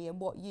to see and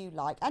what you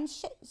like, and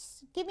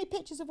give me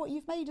pictures of what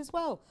you've made as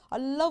well. I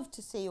love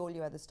to see all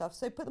your other stuff,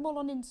 so put them all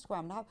on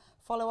Instagram. Now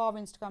follow our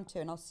Instagram too,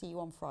 and I'll see you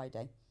on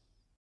Friday.